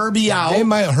 Get Herbie out. They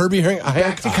might Herbie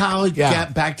back to college. Yeah.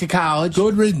 Get back to college.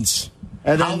 Good riddance.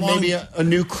 And then maybe a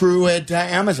new crew at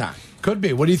Amazon. Could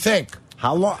be. What do you think?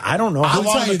 How long? I don't know. I'll How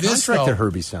long tell you the this, contract though. did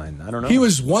Herbie sign? I don't know. He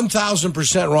was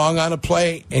 1,000% wrong on a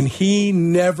play, and he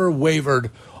never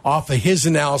wavered off of his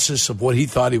analysis of what he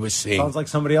thought he was seeing. Sounds like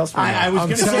somebody else. I was going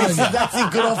to say telling you. that's the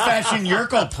good old fashioned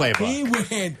Yurko playbook. He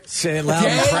went. Say it loud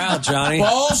and proud, Johnny.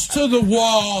 Balls to the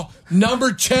wall.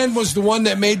 Number 10 was the one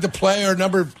that made the play, or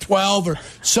number 12, or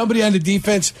somebody on the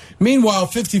defense. Meanwhile,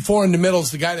 54 in the middle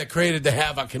is the guy that created the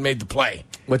havoc and made the play.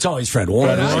 It's always Fred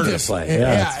Warner. And I Warner just, play.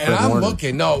 yeah, and I'm Warner.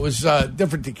 looking. No, it was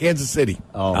different to Kansas City.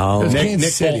 Oh, It was Nick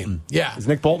Kansas City. Bolton. Yeah. Is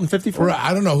Nick Bolton 54? Right,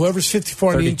 I don't know. Whoever's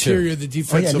 54 on the 32. interior of the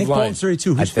defensive Nick line. Bolton's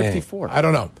 32. Who's 54? I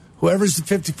don't know. Whoever's the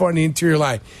 54 on the interior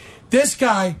line. This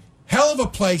guy, hell of a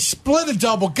play, split a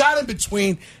double, got in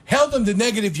between, held him to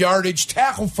negative yardage,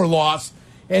 tackled for loss,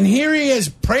 And here he is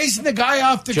praising the guy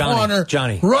off the corner,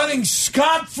 running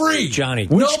scot-free. Johnny,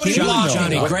 nobody blocked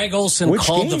Johnny. him. Greg Olson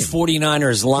called the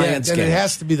 49ers Lions then game. it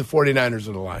has to be the 49ers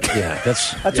or the Lions. Yeah,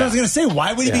 that's what I was going to say.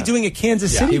 Why would he be doing a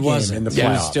Kansas City game in the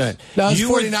playoffs? No, it's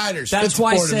 49ers. That's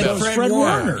why I said Fred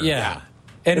Warner. Yeah.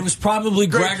 And it was probably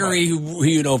Gregory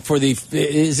who, for the,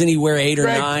 isn't he wear 8 or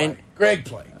 9? Greg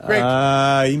play.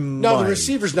 No, the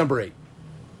receiver's number 8.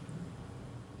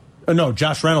 No,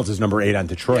 Josh Reynolds is number 8 on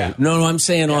Detroit. Yeah. No, I'm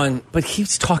saying but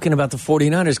he's talking about the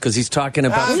 49ers because he's talking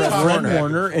about Fred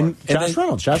Warner and Josh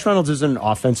Reynolds. Josh Reynolds is an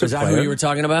offensive player. Is that who you were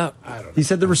talking about? He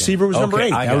said the receiver was number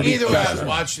 8. Either way, I was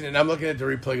watching it, and I'm looking at the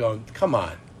replay going, come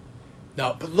on.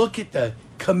 No, but look at the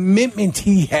commitment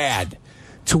he had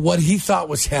to what he thought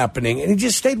was happening, and he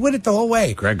just stayed with it the whole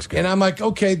way. Greg's good. And I'm like,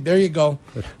 okay, there you go.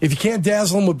 If you can't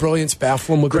dazzle him with brilliance,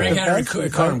 baffle him with Greg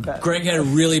had a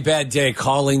really bad day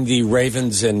calling the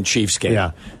Ravens and Chiefs game.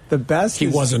 Yeah. The best he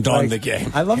wasn't on the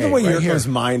game. I love the way Yurko's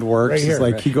mind works. It's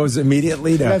like he goes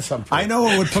immediately to, I know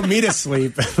it would put me to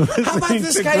sleep. How about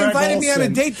this guy invited me on a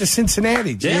date to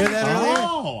Cincinnati? Did you hear that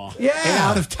earlier? Yeah. An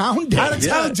out-of-town date.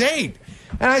 Out-of-town date.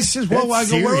 And I says, well, I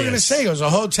go, what are we going to say? He goes, a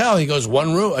hotel. He goes,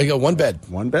 one room. I go, one bed.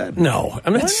 One bed? No.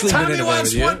 I'm not sleeping in a bed. Tommy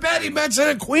wants one bed. He mentioned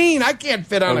a queen. I can't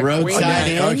fit on a queen.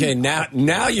 Okay,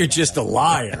 now you're just a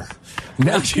liar.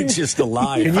 Now you're just a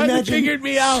liar. Can you imagine figured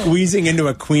me out. Squeezing into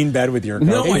a queen bed with your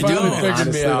No, I don't.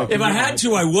 Honestly, if I had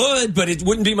to, I would, but it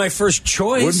wouldn't be my first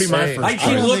choice. Wouldn't be my first I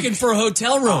keep looking for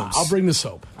hotel rooms. I'll bring the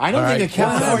soap. I don't think a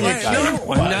California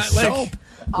guy. Soap.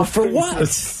 Well, for what?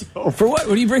 For what?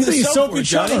 What do you bring the soap soap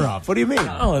each other up. What do you mean?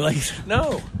 No,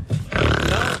 no.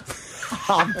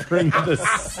 I'll bring the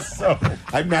soap.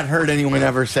 I've not heard anyone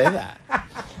ever say that.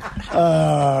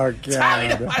 Oh, God. Tommy,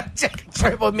 don't want to take a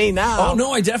trip with me now. Oh,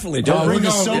 no, I definitely don't. Bring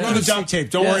the soap and the duct tape.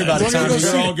 Don't worry about it, Tommy.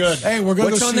 You're all good. Hey, we're going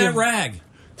to What's on that rag?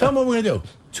 Tell them what we're going to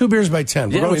do. 2 beers by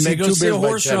 10. Yeah, we may go see a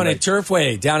horse show on a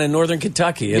Turfway down in northern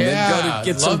Kentucky, and then go to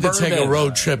get some bourbon. Love to take a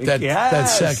road trip that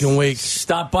second week.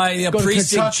 Stop by the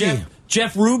precinct,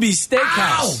 Jeff Ruby's Steakhouse.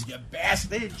 Ow, you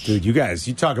bastard. Dude, you guys,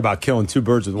 you talk about killing 2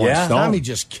 birds with one stone. Tommy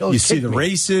just killed. You see the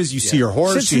races, you see your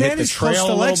horse, you hit the trail close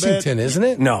to Lexington, isn't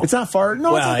it? No. It's not far.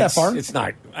 No, it's not that far. It's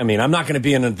not. I mean, I'm not going to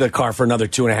be in the car for another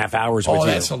 2.5 hours with you. Oh,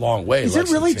 that's a long way. Is it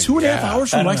really 2.5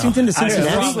 hours from Lexington to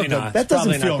Cincinnati? Probably not. That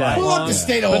doesn't feel right. Pull up the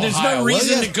state of Ohio. But there's no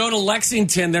reason to go to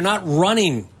Lexington. They're not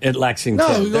running at Lexington.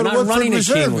 No, we go They're to not running at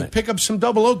Reserve and Keeneland. pick up some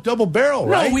double oak, double barrel,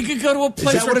 right? No, we could go to a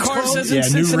place where cars is in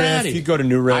Cincinnati. New Riff. You go to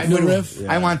New Riff. New Riff.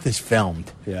 I want this filmed.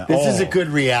 Yeah. This is a good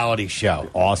reality show.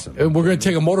 Awesome. And we're going to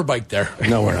take a motorbike there.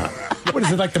 No, we're not. What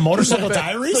is it, like the Motorcycle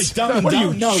Diaries? Dumb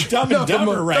and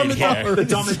Dumber right here. The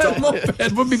Dumb and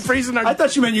Dumber. We'll be freezing our... I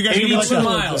thought you meant you guys were like 82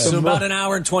 miles, so about an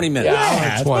hour and 20 minutes.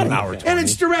 Yeah, it's about an hour and 20. And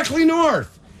it's directly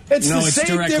north. It's no, the it's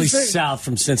same directly difference. south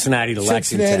from Cincinnati to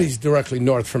Lexington. Cincinnati's directly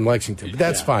north from Lexington, but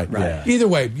that's fine. Right. Either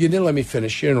way, you didn't let me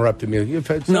finish. You interrupted me. You were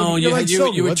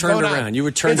turned around. You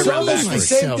were turned around backwards. It's almost the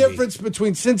same difference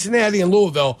between Cincinnati and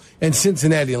Louisville and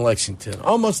Cincinnati and Lexington.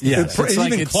 Almost. Yes, it's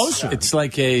like even closer. It's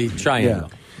like a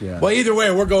triangle. Yeah. Well, either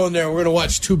way, we're going there. We're going to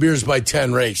watch 2 beers by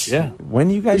 10 race. Yeah. When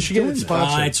you guys should get it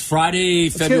sponsored. It's Friday,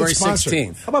 February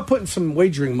 16th. How about putting some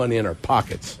wagering money in our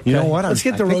pockets? You know what? Let's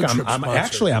get the road trip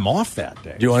I'm off that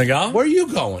day. Do you want to go? Where are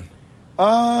you going?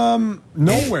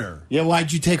 Nowhere. Yeah,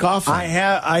 why'd you take off? I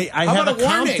have a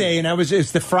comp day, and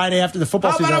it's the Friday after the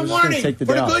football season. How I about was a just going warning to take the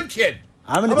for day the off. good kid?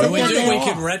 I'm going to take that day We off.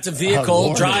 can rent a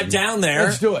vehicle, drive down there.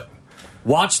 Let's do it.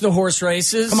 Watch the horse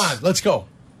races. Come on, let's go.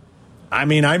 I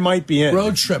mean, I might be in.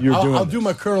 Road trip. I'll do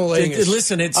my Colonel Angus.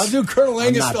 Listen, I'll do Colonel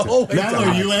Angus the whole way down.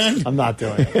 Are you in? I'm not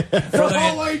doing it. For the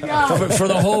whole way down. For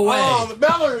the whole way. Oh,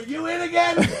 Miller, you in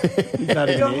again?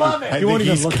 You'll love it. He won't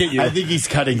even look at you. I think he's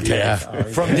cutting tape.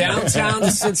 From downtown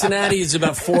to Cincinnati is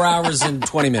about 4 hours and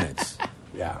 20 minutes.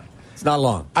 Yeah. It's not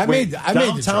long. I made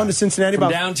downtown to Cincinnati. From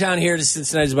About downtown here to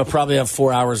Cincinnati is about probably have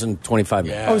 4 hours and 25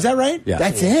 minutes. Oh, is that right? Yeah.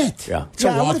 That's it. Yeah.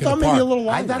 I would have thought maybe a little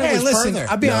longer. I thought it was further.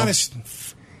 I'll be honest.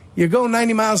 You're going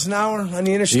 90 miles an hour on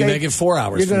the interstate. You make it 4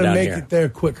 hours. You're going to make it there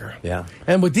quicker. Yeah.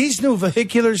 And with these new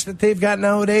vehiculars that they've got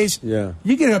nowadays, Yeah.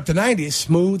 you get up to 90, it's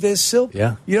smooth as silk.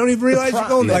 Yeah. You don't even realize you're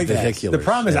going like that. The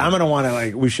problem is, I'm going to want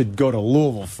to we should go to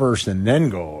Louisville first and then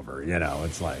go over. You know,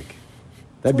 it's like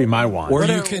that'd be my want. Or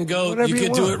you can go. You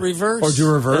could do it reverse. Or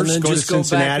do reverse. And then go just to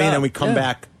Cincinnati, and then we come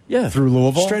back. Yeah. Through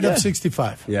Louisville? Straight up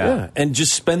 65. Yeah. And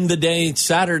just spend the day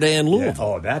Saturday in Louisville.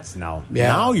 Oh, that's now. Yeah.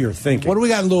 Now you're thinking. What do we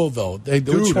got in Louisville?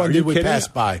 Which one did we pass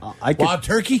by? Wild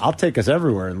Turkey? I'll take us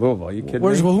everywhere in Louisville. Are you kidding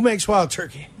me? Who makes Wild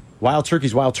Turkey? Wild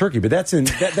Turkey's Wild Turkey, but that's in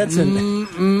but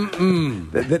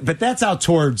that's out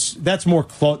towards that's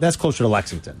closer to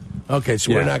Lexington. Okay,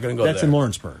 so we're not going to go That's there. in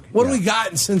Lawrenceburg. What do we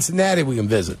got in Cincinnati we can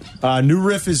visit? New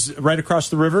Riff is right across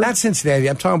the river. Not Cincinnati.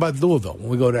 I'm talking about Louisville when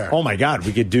we go there. Oh, my God.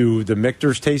 We could do the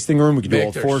Michter's Tasting Room. We could do Old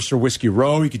Michter's. Forester Whiskey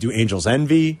Row. We could do Angel's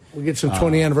Envy. We get some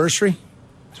 20th anniversary?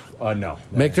 No.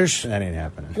 Michter's? That ain't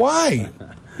happening. Why?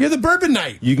 You're the bourbon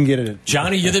night. You can get it at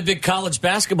Johnny, you're the big college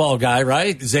basketball guy,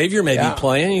 right? Xavier may be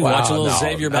playing. You watch a little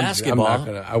Xavier basketball.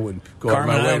 I wouldn't go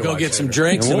Carmen and I will go get some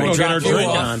drinks and we'll drop you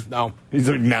off. No. He's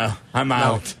like, no, I'm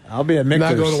out. I'll be at Michter's.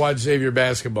 Not going to watch Xavier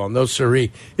basketball. No,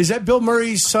 siree. Is that Bill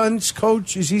Murray's son's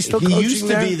coach? Is he still coaching there? He used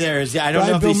to be there. I don't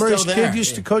know if Bill he's Murray's still there. kid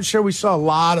used to coach there. We saw a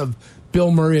lot of Bill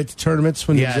Murray at the tournaments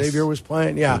when Xavier was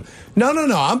playing. Yeah. No.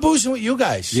 I'm boozing with you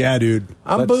guys. Yeah, dude.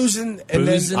 I'm boozing. And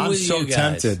boozing then I'm so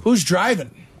tempted. Who's driving?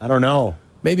 I don't know.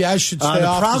 Maybe I should stay The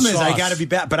off problem the is sauce. I got to be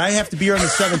back, but I have to be here on the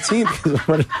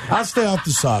 17th. I'll stay off the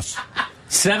sauce.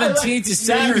 17th is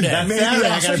Saturday. That's Saturday.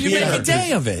 I So gotta you be make there. a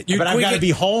day of it. But I've got to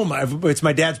be home. It's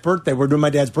my dad's birthday. We're doing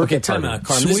my dad's birthday Okay, time party. out,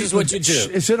 Carmen. This is what you do.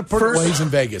 Is it a well, he's in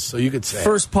Vegas, so you could say.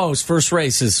 First post, first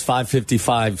race is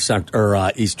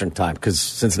 5:55 Eastern time because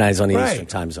Cincinnati's on the Eastern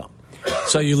time zone.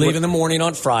 So you leave in the morning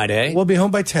on Friday. We'll be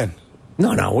home by 10.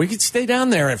 No, we could stay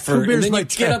down there for. Two beers And then by you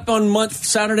 10. get up on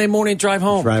Saturday morning, drive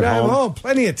home. Drive home.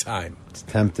 Plenty of time. It's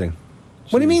tempting.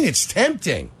 What do you mean it's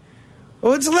tempting?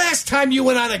 When's the last time you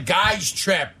went on a guy's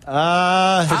trip?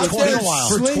 Out there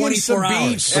For slinging 24 some hours.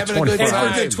 beef, having a good And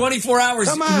time. for the 24 hours,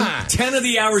 Come on. 10 of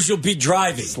the hours you'll be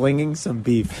driving. Slinging some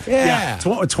beef. Yeah.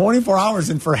 24 hours,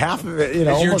 and for half of it, As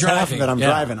you're almost half of driving, it, I'm yeah.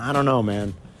 driving. I don't know,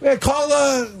 man. Yeah, call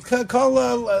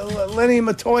Lenny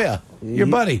Matoya, your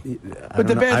buddy, with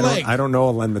the bad leg. I don't know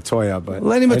Len Matoya, but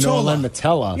Lenny I know Matola. Len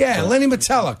Matella. Yeah, Lenny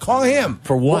Matella. Call him.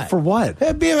 For what? For what?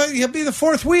 He'll be the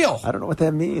fourth wheel. I don't know what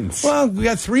that means. Well, we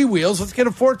got 3 wheels. Let's get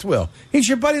a 4th wheel. He's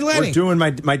your buddy Lenny. We're doing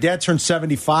my dad turned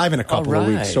 75 in a couple of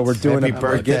weeks, so we're doing Happy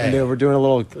birthday. we're doing a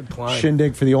little climb.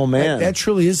 shindig for the old man. That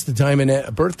truly is the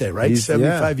diamond birthday, right?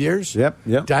 75 years?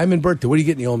 Yep. Diamond birthday. What are you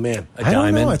getting the old man? I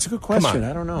don't know. It's a good Come question. on.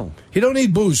 I don't know. He don't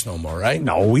need booze no more, right?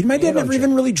 No, my dad never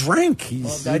even really drank.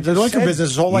 He's Well, I the just liquor said business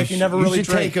his whole life. He never really You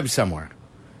should drank. take him somewhere.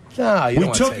 No, you We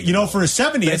don't took, want to take for his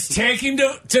 70th. Let's take him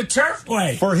to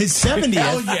Turfway. For his 70th.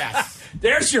 Hell yes.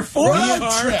 There's your 4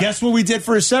 car. Guess what we did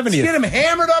for his 70th? Get him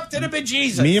hammered up to the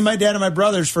bejesus. Me and my dad and my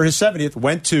brothers for his 70th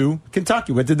went to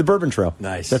Kentucky. Went to the Bourbon Trail.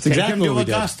 Nice. That's Take exactly him what to we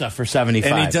did. Augusta for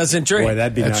 75. And he doesn't drink. Boy,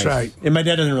 that'd be That's nice. right. And my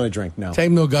dad doesn't really drink. No. Take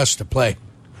him to Augusta. Play.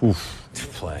 Oof.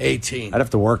 Play. 18. I'd have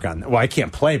to work on that. Well, I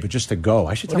can't play, but just to go.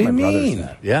 I should What tell do my you brothers mean?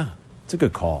 that. Yeah. It's a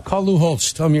good call. Call Lou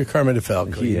Holtz. Tell him you're Carmen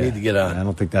DeFalco. You need to get on. I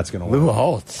don't think that's going to work. Lou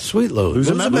Holtz. Sweet Lou. Who's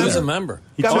a member? Who's a member?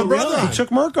 He Got took my brother on. He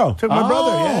took Mirko. Took my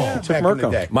brother. Yeah, took back in Mirko.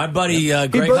 the day. My buddy He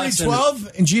Greg birdied Hudson.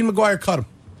 12, and Gene McGuire cut him.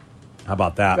 How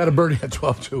about that? Got a birdie at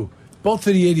 12, too. Both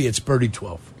of the idiots birdied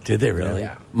 12. Did they really?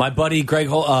 Yeah. My buddy Greg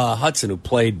Hudson, who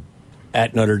played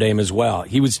at Notre Dame as well.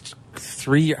 He was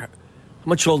 3 years. How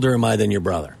much older am I than your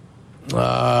brother?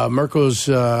 Mirko's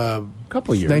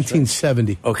couple years.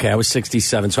 1970. Okay, I was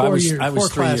 67, so I was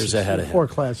 3 years ahead of him. 4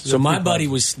 classes. So my buddy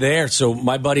was there. So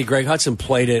my buddy Greg Hudson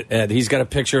played it. And he's got a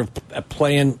picture of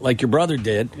playing like your brother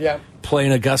did. Yeah.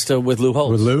 Playing Augusta with Lou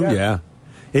Holtz. With Lou, yeah.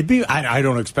 It'd be. I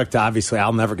don't expect to. Obviously,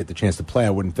 I'll never get the chance to play. I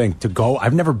wouldn't think to go.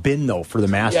 I've never been though for the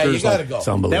Masters. Yeah, you got to Like, go. It's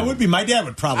unbelievable. That would be. My dad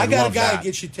would probably. I got love a guy that. to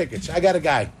get you tickets. I got a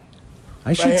guy.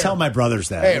 I should Right tell here. my brothers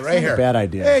that. Hey, It's right not here. a bad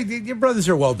idea. Hey, your brothers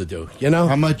are well-to-do, you know?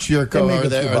 How much They Yurko make are a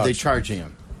they? few Are they bucks. charging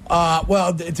him? Well,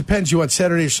 it depends. You want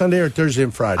Saturday or Sunday or Thursday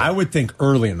and Friday? I would think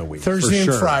early in the week. Thursday for and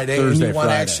sure. Friday, Thursday, and you want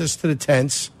Friday. access to the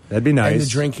tents. That'd be nice. And the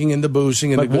drinking and the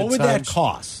boozing and Like, the good what would times. that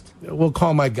cost? We'll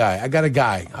call my guy. I got a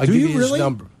guy. I'll Do give you you his really?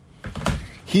 number.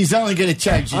 He's only going to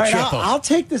charge you All right, triple. I'll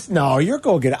take this. No, you're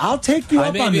go get it. I'll take you I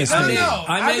up may on be- this. I thing. may-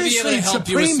 I may be Obviously, able to it's help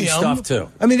a you with some premium. stuff, too.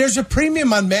 I mean, there's a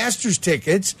premium on Masters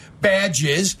tickets,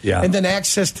 badges, Yeah. and then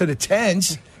access to the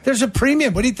tents. There's a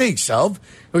premium. What do you think, Selv?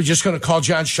 We're just going to call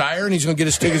John Shire and he's going to get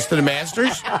his tickets to the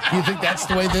Masters? You think that's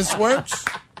the way this works?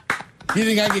 You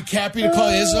think I get Cappy to call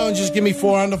Izzo and just give me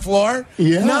 4 on the floor?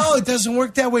 Yeah. No, it doesn't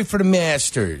work that way for the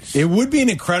Masters. It would be an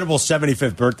incredible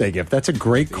 75th birthday gift. That's a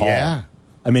great call. Yeah.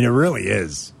 I mean, it really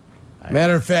is.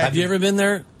 Matter of fact, Have you ever been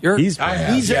there? I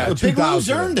have. He's yeah, Big Lou's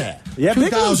 2000. earned it. Yeah,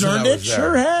 Big Lou's 2000 earned I it. was there.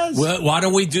 Sure has. Well, why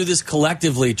don't we do this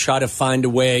collectively? Try to find a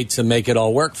way to make it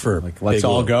all work for. Let's Big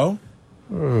all Lou. go.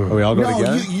 Are we all go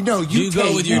together? You go with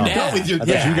your you dad. Go with your I thought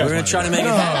dad. you guys We're going to try to make it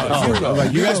happen. Oh, You go.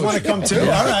 like, you guys want to come too? All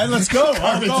right, let's go.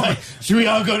 Carmen's like, should we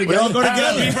all go together? We all go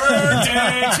together.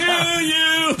 Happy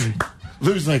birthday to you.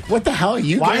 Lou's like, what the hell are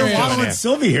you Why doing? are Waddle and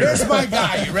Silvy here? Here's my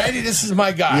guy. You ready? This is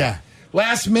my guy. Yeah.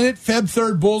 Last minute, Feb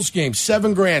 3rd Bulls game,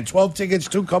 $7,000, 12 tickets,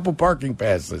 2 couple parking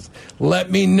passes.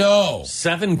 Let me know.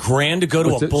 $7,000 to go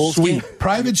to a Bulls game?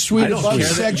 Private suite above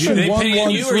section 113. Are they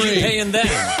paying you or are you paying them?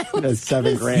 That's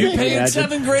 $7,000. You paying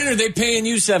 $7,000 or are they paying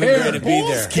you $7,000 to be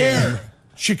there? Care.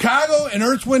 Chicago and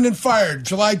Earth, Wind, and Fire,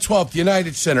 July 12th,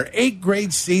 United Center. 8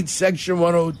 great seats, section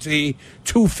 1OT,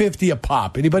 $250 a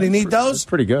pop. Anybody need those? That's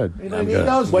pretty good. Anybody need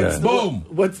those? Boom.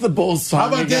 What's the Bulls song How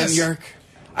about again, this? Yerk?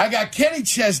 I got Kenny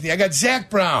Chesney. I got Zach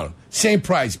Brown. Same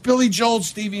price. Billy Joel,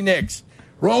 Stevie Nicks.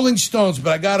 Rolling Stones,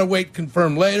 but I got to wait,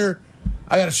 confirm later.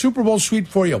 I got a Super Bowl suite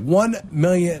for you. $1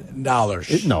 million. No.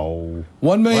 $1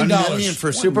 million. $1 million for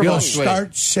a Super Bowl suite.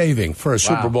 Start saving for a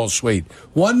Super Bowl suite.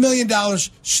 $1 million.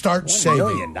 Start saving. $1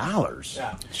 million.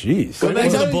 Yeah. Jeez. Go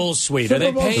back to the Bulls suite. Are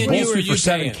they paying you or are you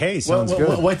paying? $7,000 sounds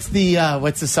good. What's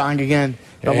the song again?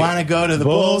 I want to go to the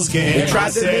Bulls game. They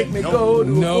tried to make me go to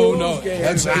the Bulls game.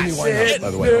 That's Amy Winehouse,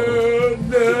 by the way.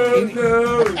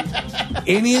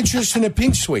 Any interest in a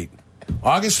pink suite?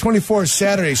 August 24th,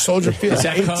 Saturday, Soldier Field. Is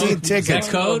that 18 code? tickets. Is that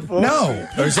code? No.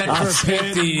 Or is that for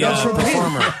Pink the That's for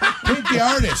performer? Pink the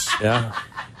artist. Yeah.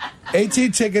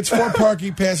 18 tickets, 4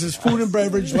 parking passes, food and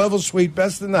beverage, level suite,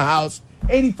 best in the house,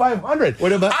 $8,500.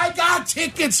 What about? I got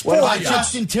tickets for What about you.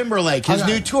 Justin Timberlake? His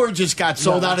new tour just got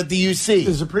sold out at the UC. This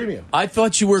is a premium. I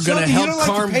thought you were going to Something you help don't like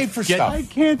to Carmen pay for get. stuff. I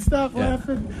can't stop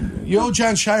laughing. You owe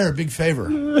John Shire a big favor.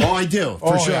 Oh, I do,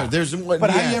 for sure. Yeah. There's, but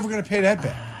how are you ever going to pay that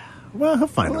back? Well, he'll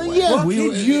find a way. Yeah,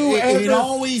 It it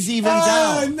always evens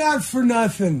out. Not for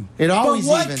nothing. It always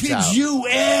but what evens could out. you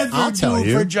ever I'll tell do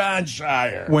you. for John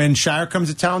Shire? When Shire comes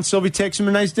to town, Sylvie takes him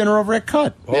a nice dinner over at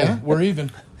Cut. Oh, we're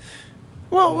even.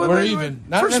 Well, We're even.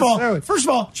 Not First of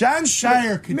all, John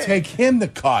Shire could take him the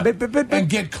cut and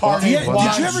get Carmen.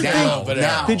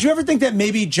 did you ever think that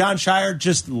maybe John Shire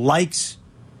just likes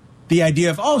the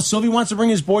idea of Sylvie wants to bring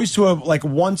his boys to a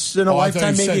once in a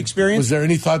lifetime maybe experience? Was there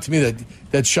any thought to me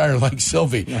that Shire likes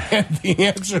Sylvie? And the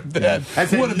answer to that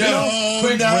would have been a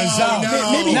quick result.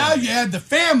 Maybe now you had the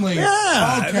family.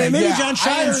 Yeah, okay, maybe John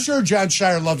Shire. I'm sure John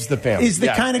Shire loves the family. Is the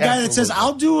kind of guy that says,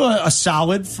 "I'll do a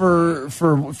solid for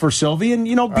Sylvie, and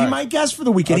be my guest for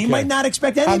the weekend." Okay. He might not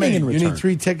expect anything in return. You need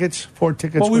 3 tickets, 4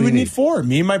 tickets. Well, we would need 4.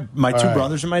 Me and my 2 right.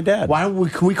 brothers and my dad. Can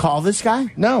we call this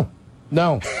guy? No.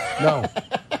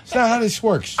 It's not how this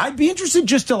works. I'd be interested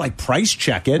just to price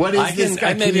check it. What is this guy?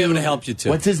 I may be able to help you too.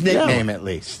 What's his nickname at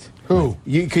least? Who?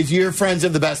 Because you're friends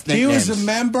of the best He nicknames. was a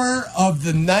member of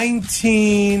the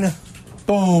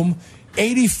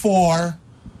 84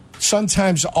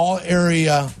 sometimes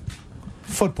all-area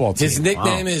football team. His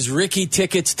nickname is Ricky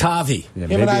Tickets Tavi. Yeah,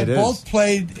 Him and I both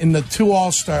played in the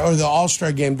the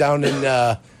All-Star game down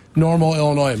in Normal,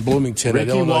 Illinois, in Bloomington at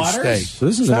Illinois Waters? State. So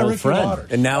this is It's an not old Ricky friend.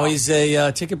 Waters. And now he's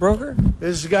a ticket broker?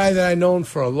 This is a guy that I've known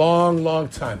for a long, long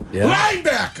time. Yeah.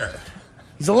 Linebacker.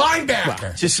 He's a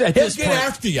linebacker. Just at He'll this get point,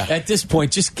 after you. At this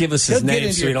point, just give us his He'll get name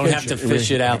into so we your don't have to kitchen. fish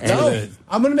it out. No,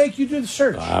 I'm going to make you do the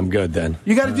search. I'm good then.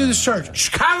 You got to do the search.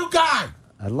 Chicago guy.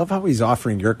 I love how he's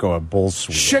offering Yurko a Bulls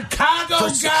suite. Chicago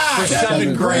guy. For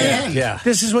 $7,000. Yeah.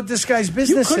 This is what this guy's You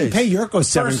business couldn't is. pay Yurko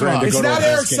 $7,000 to go It's to not a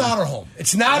Eric Bulls game. Soderholm.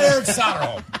 It's not Eric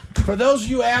Soderholm. For those of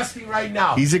you asking right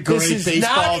now, He's a great this is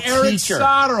baseball not Eric teacher.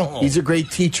 Soderholm. He's a great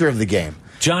teacher of the game.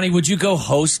 Johnny, would you go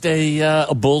host a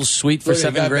Bulls suite for Look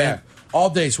at that $7,000? back. All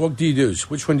days. What do you do?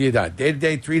 Which one do you do? Day to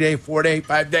day, 3 day, 4 day,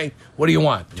 5 day? What do you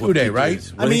want? 2 day, right?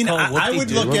 I mean, I would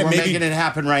look at We're maybe making it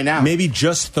happen right now. maybe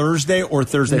just Thursday or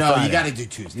Thursday. No, Friday. you got to do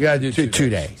Tuesday. You got to do 2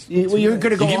 days. Well, you're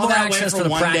going to go You get all more that way access for to the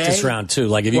one practice day? round, too.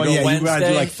 Like if you Well, go yeah, Wednesday.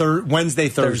 you got to do Wednesday,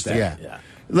 Thursday. Yeah.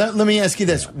 Let me ask you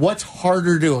this. What's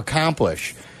harder to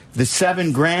accomplish? The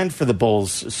 $7,000 for the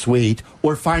Bulls suite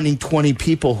or finding 20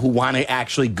 people who want to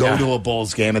actually go to a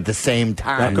Bulls game at the same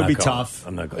time? That could be going. tough.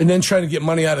 I'm not going. And then trying to get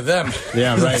money out of them.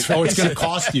 Yeah, right. Oh, it's going to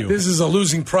cost you. This is a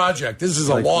losing project. This is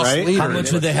a lost right? leader. How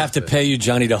much would they have to pay you,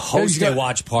 Johnny, to host He's a gonna-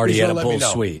 watch party he's at a gonna let me Bulls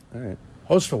know. suite?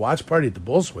 Host a watch party at the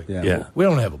Bulls suite. Yeah. We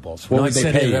don't have a Bulls suite. What No, would I they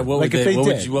said, pay you? What would Like if they? they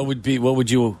What did. would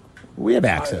you? We have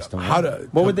access to them. How to-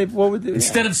 What would they? What would they?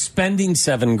 Instead of spending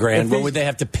 $7,000, they- what would they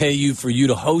have to pay you for you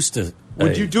to host a?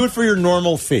 Would you do it for your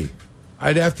normal fee?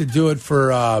 I'd have to do it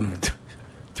for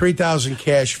 $3,000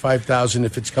 cash, $5,000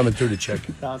 if it's coming through the check.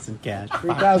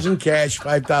 $3,000 cash,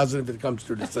 $5,000 if it comes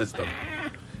through the system.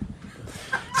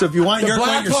 So if you want The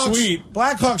your suite,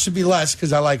 Blackhawks would be less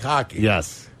because I like hockey.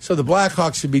 yes. So the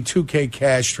Blackhawks would be $2,000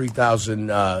 cash,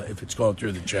 $3,000 if it's going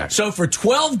through the check. So for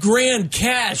 $12,000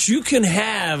 cash, you can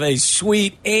have a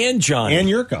suite and Johnny And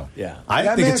Yurko. Yeah. I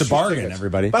got think it's a master's bargain, tickets.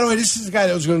 everybody. By the way, this is the guy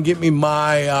that was going to get me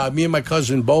me and my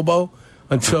cousin Bobo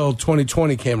until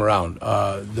 2020 came around,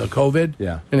 the COVID.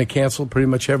 Yeah. And it canceled pretty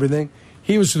much everything.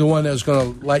 He was the one that was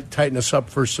going to tighten us up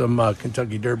for some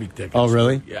Kentucky Derby tickets. Oh,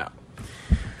 really? Yeah.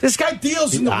 This guy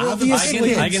deals in the world of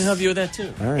skins. I can help you with that,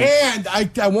 too. Right. And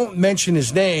I won't mention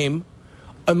his name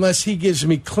unless he gives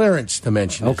me clearance to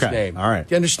mention his name. All right.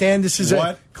 Do you understand? This is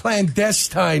a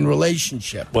clandestine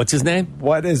relationship. What's his name?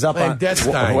 What is up on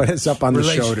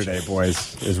the show today,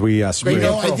 boys? As we I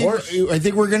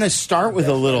think we're going to start with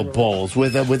a little Bulls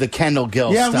with a Kendall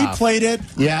Gill. Yeah, stuff. we played it.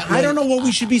 Yeah, I don't know what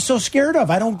we should be so scared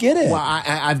of. I don't get it. Well,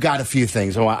 I've got a few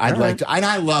things. I'd like to, and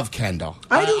I love Kendall.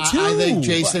 I do too. I think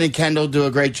Jason and Kendall do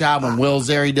a great job. When Will's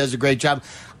there, he does a great job.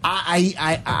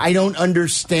 I don't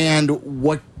understand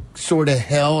what sort of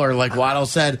hill, or like Waddle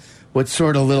said, what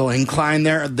sort of little incline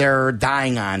they're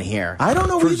dying on here. I don't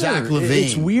know for either. Zach LaVine.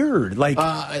 It's weird. Like,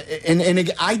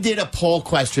 and I did a poll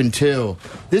question too.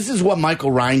 This is what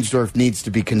Michael Reinsdorf needs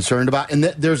to be concerned about. And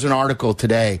there's an article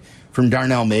today from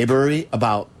Darnell Mayberry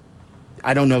about.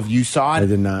 I don't know if you saw it. I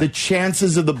did not. The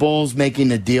chances of the Bulls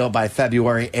making a deal by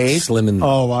February 8th. Slim and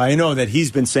I know that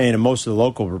he's been saying, and most of the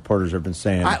local reporters have been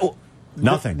saying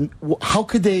nothing. How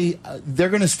could they? They're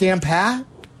going to stand pat.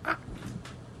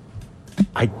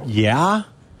 I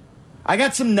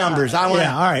got some numbers. All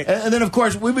right. And then, of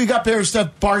course, we got Bears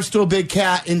stuff. Barstool Big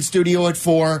Cat in studio at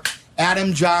 4.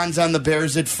 Adam Johns on the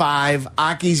Bears at 5.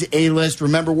 Aki's A-list.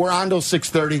 Remember, we're on till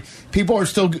 6:30. People are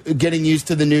still getting used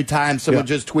to the new time. Someone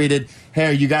just tweeted, hey,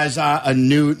 are you guys a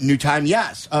new time?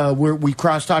 Yes. We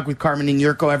crosstalk with Carmen and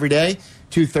Yurko every day,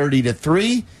 2:30 to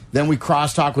 3. Then we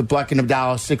crosstalk with Bleck and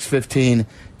Abdallah, 6:15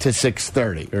 to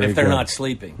 6:30. If they're not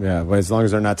sleeping. Yeah, but as long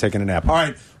as they're not taking a nap. All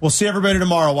right, we'll see everybody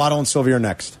tomorrow. Waddle and Silvy are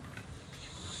next.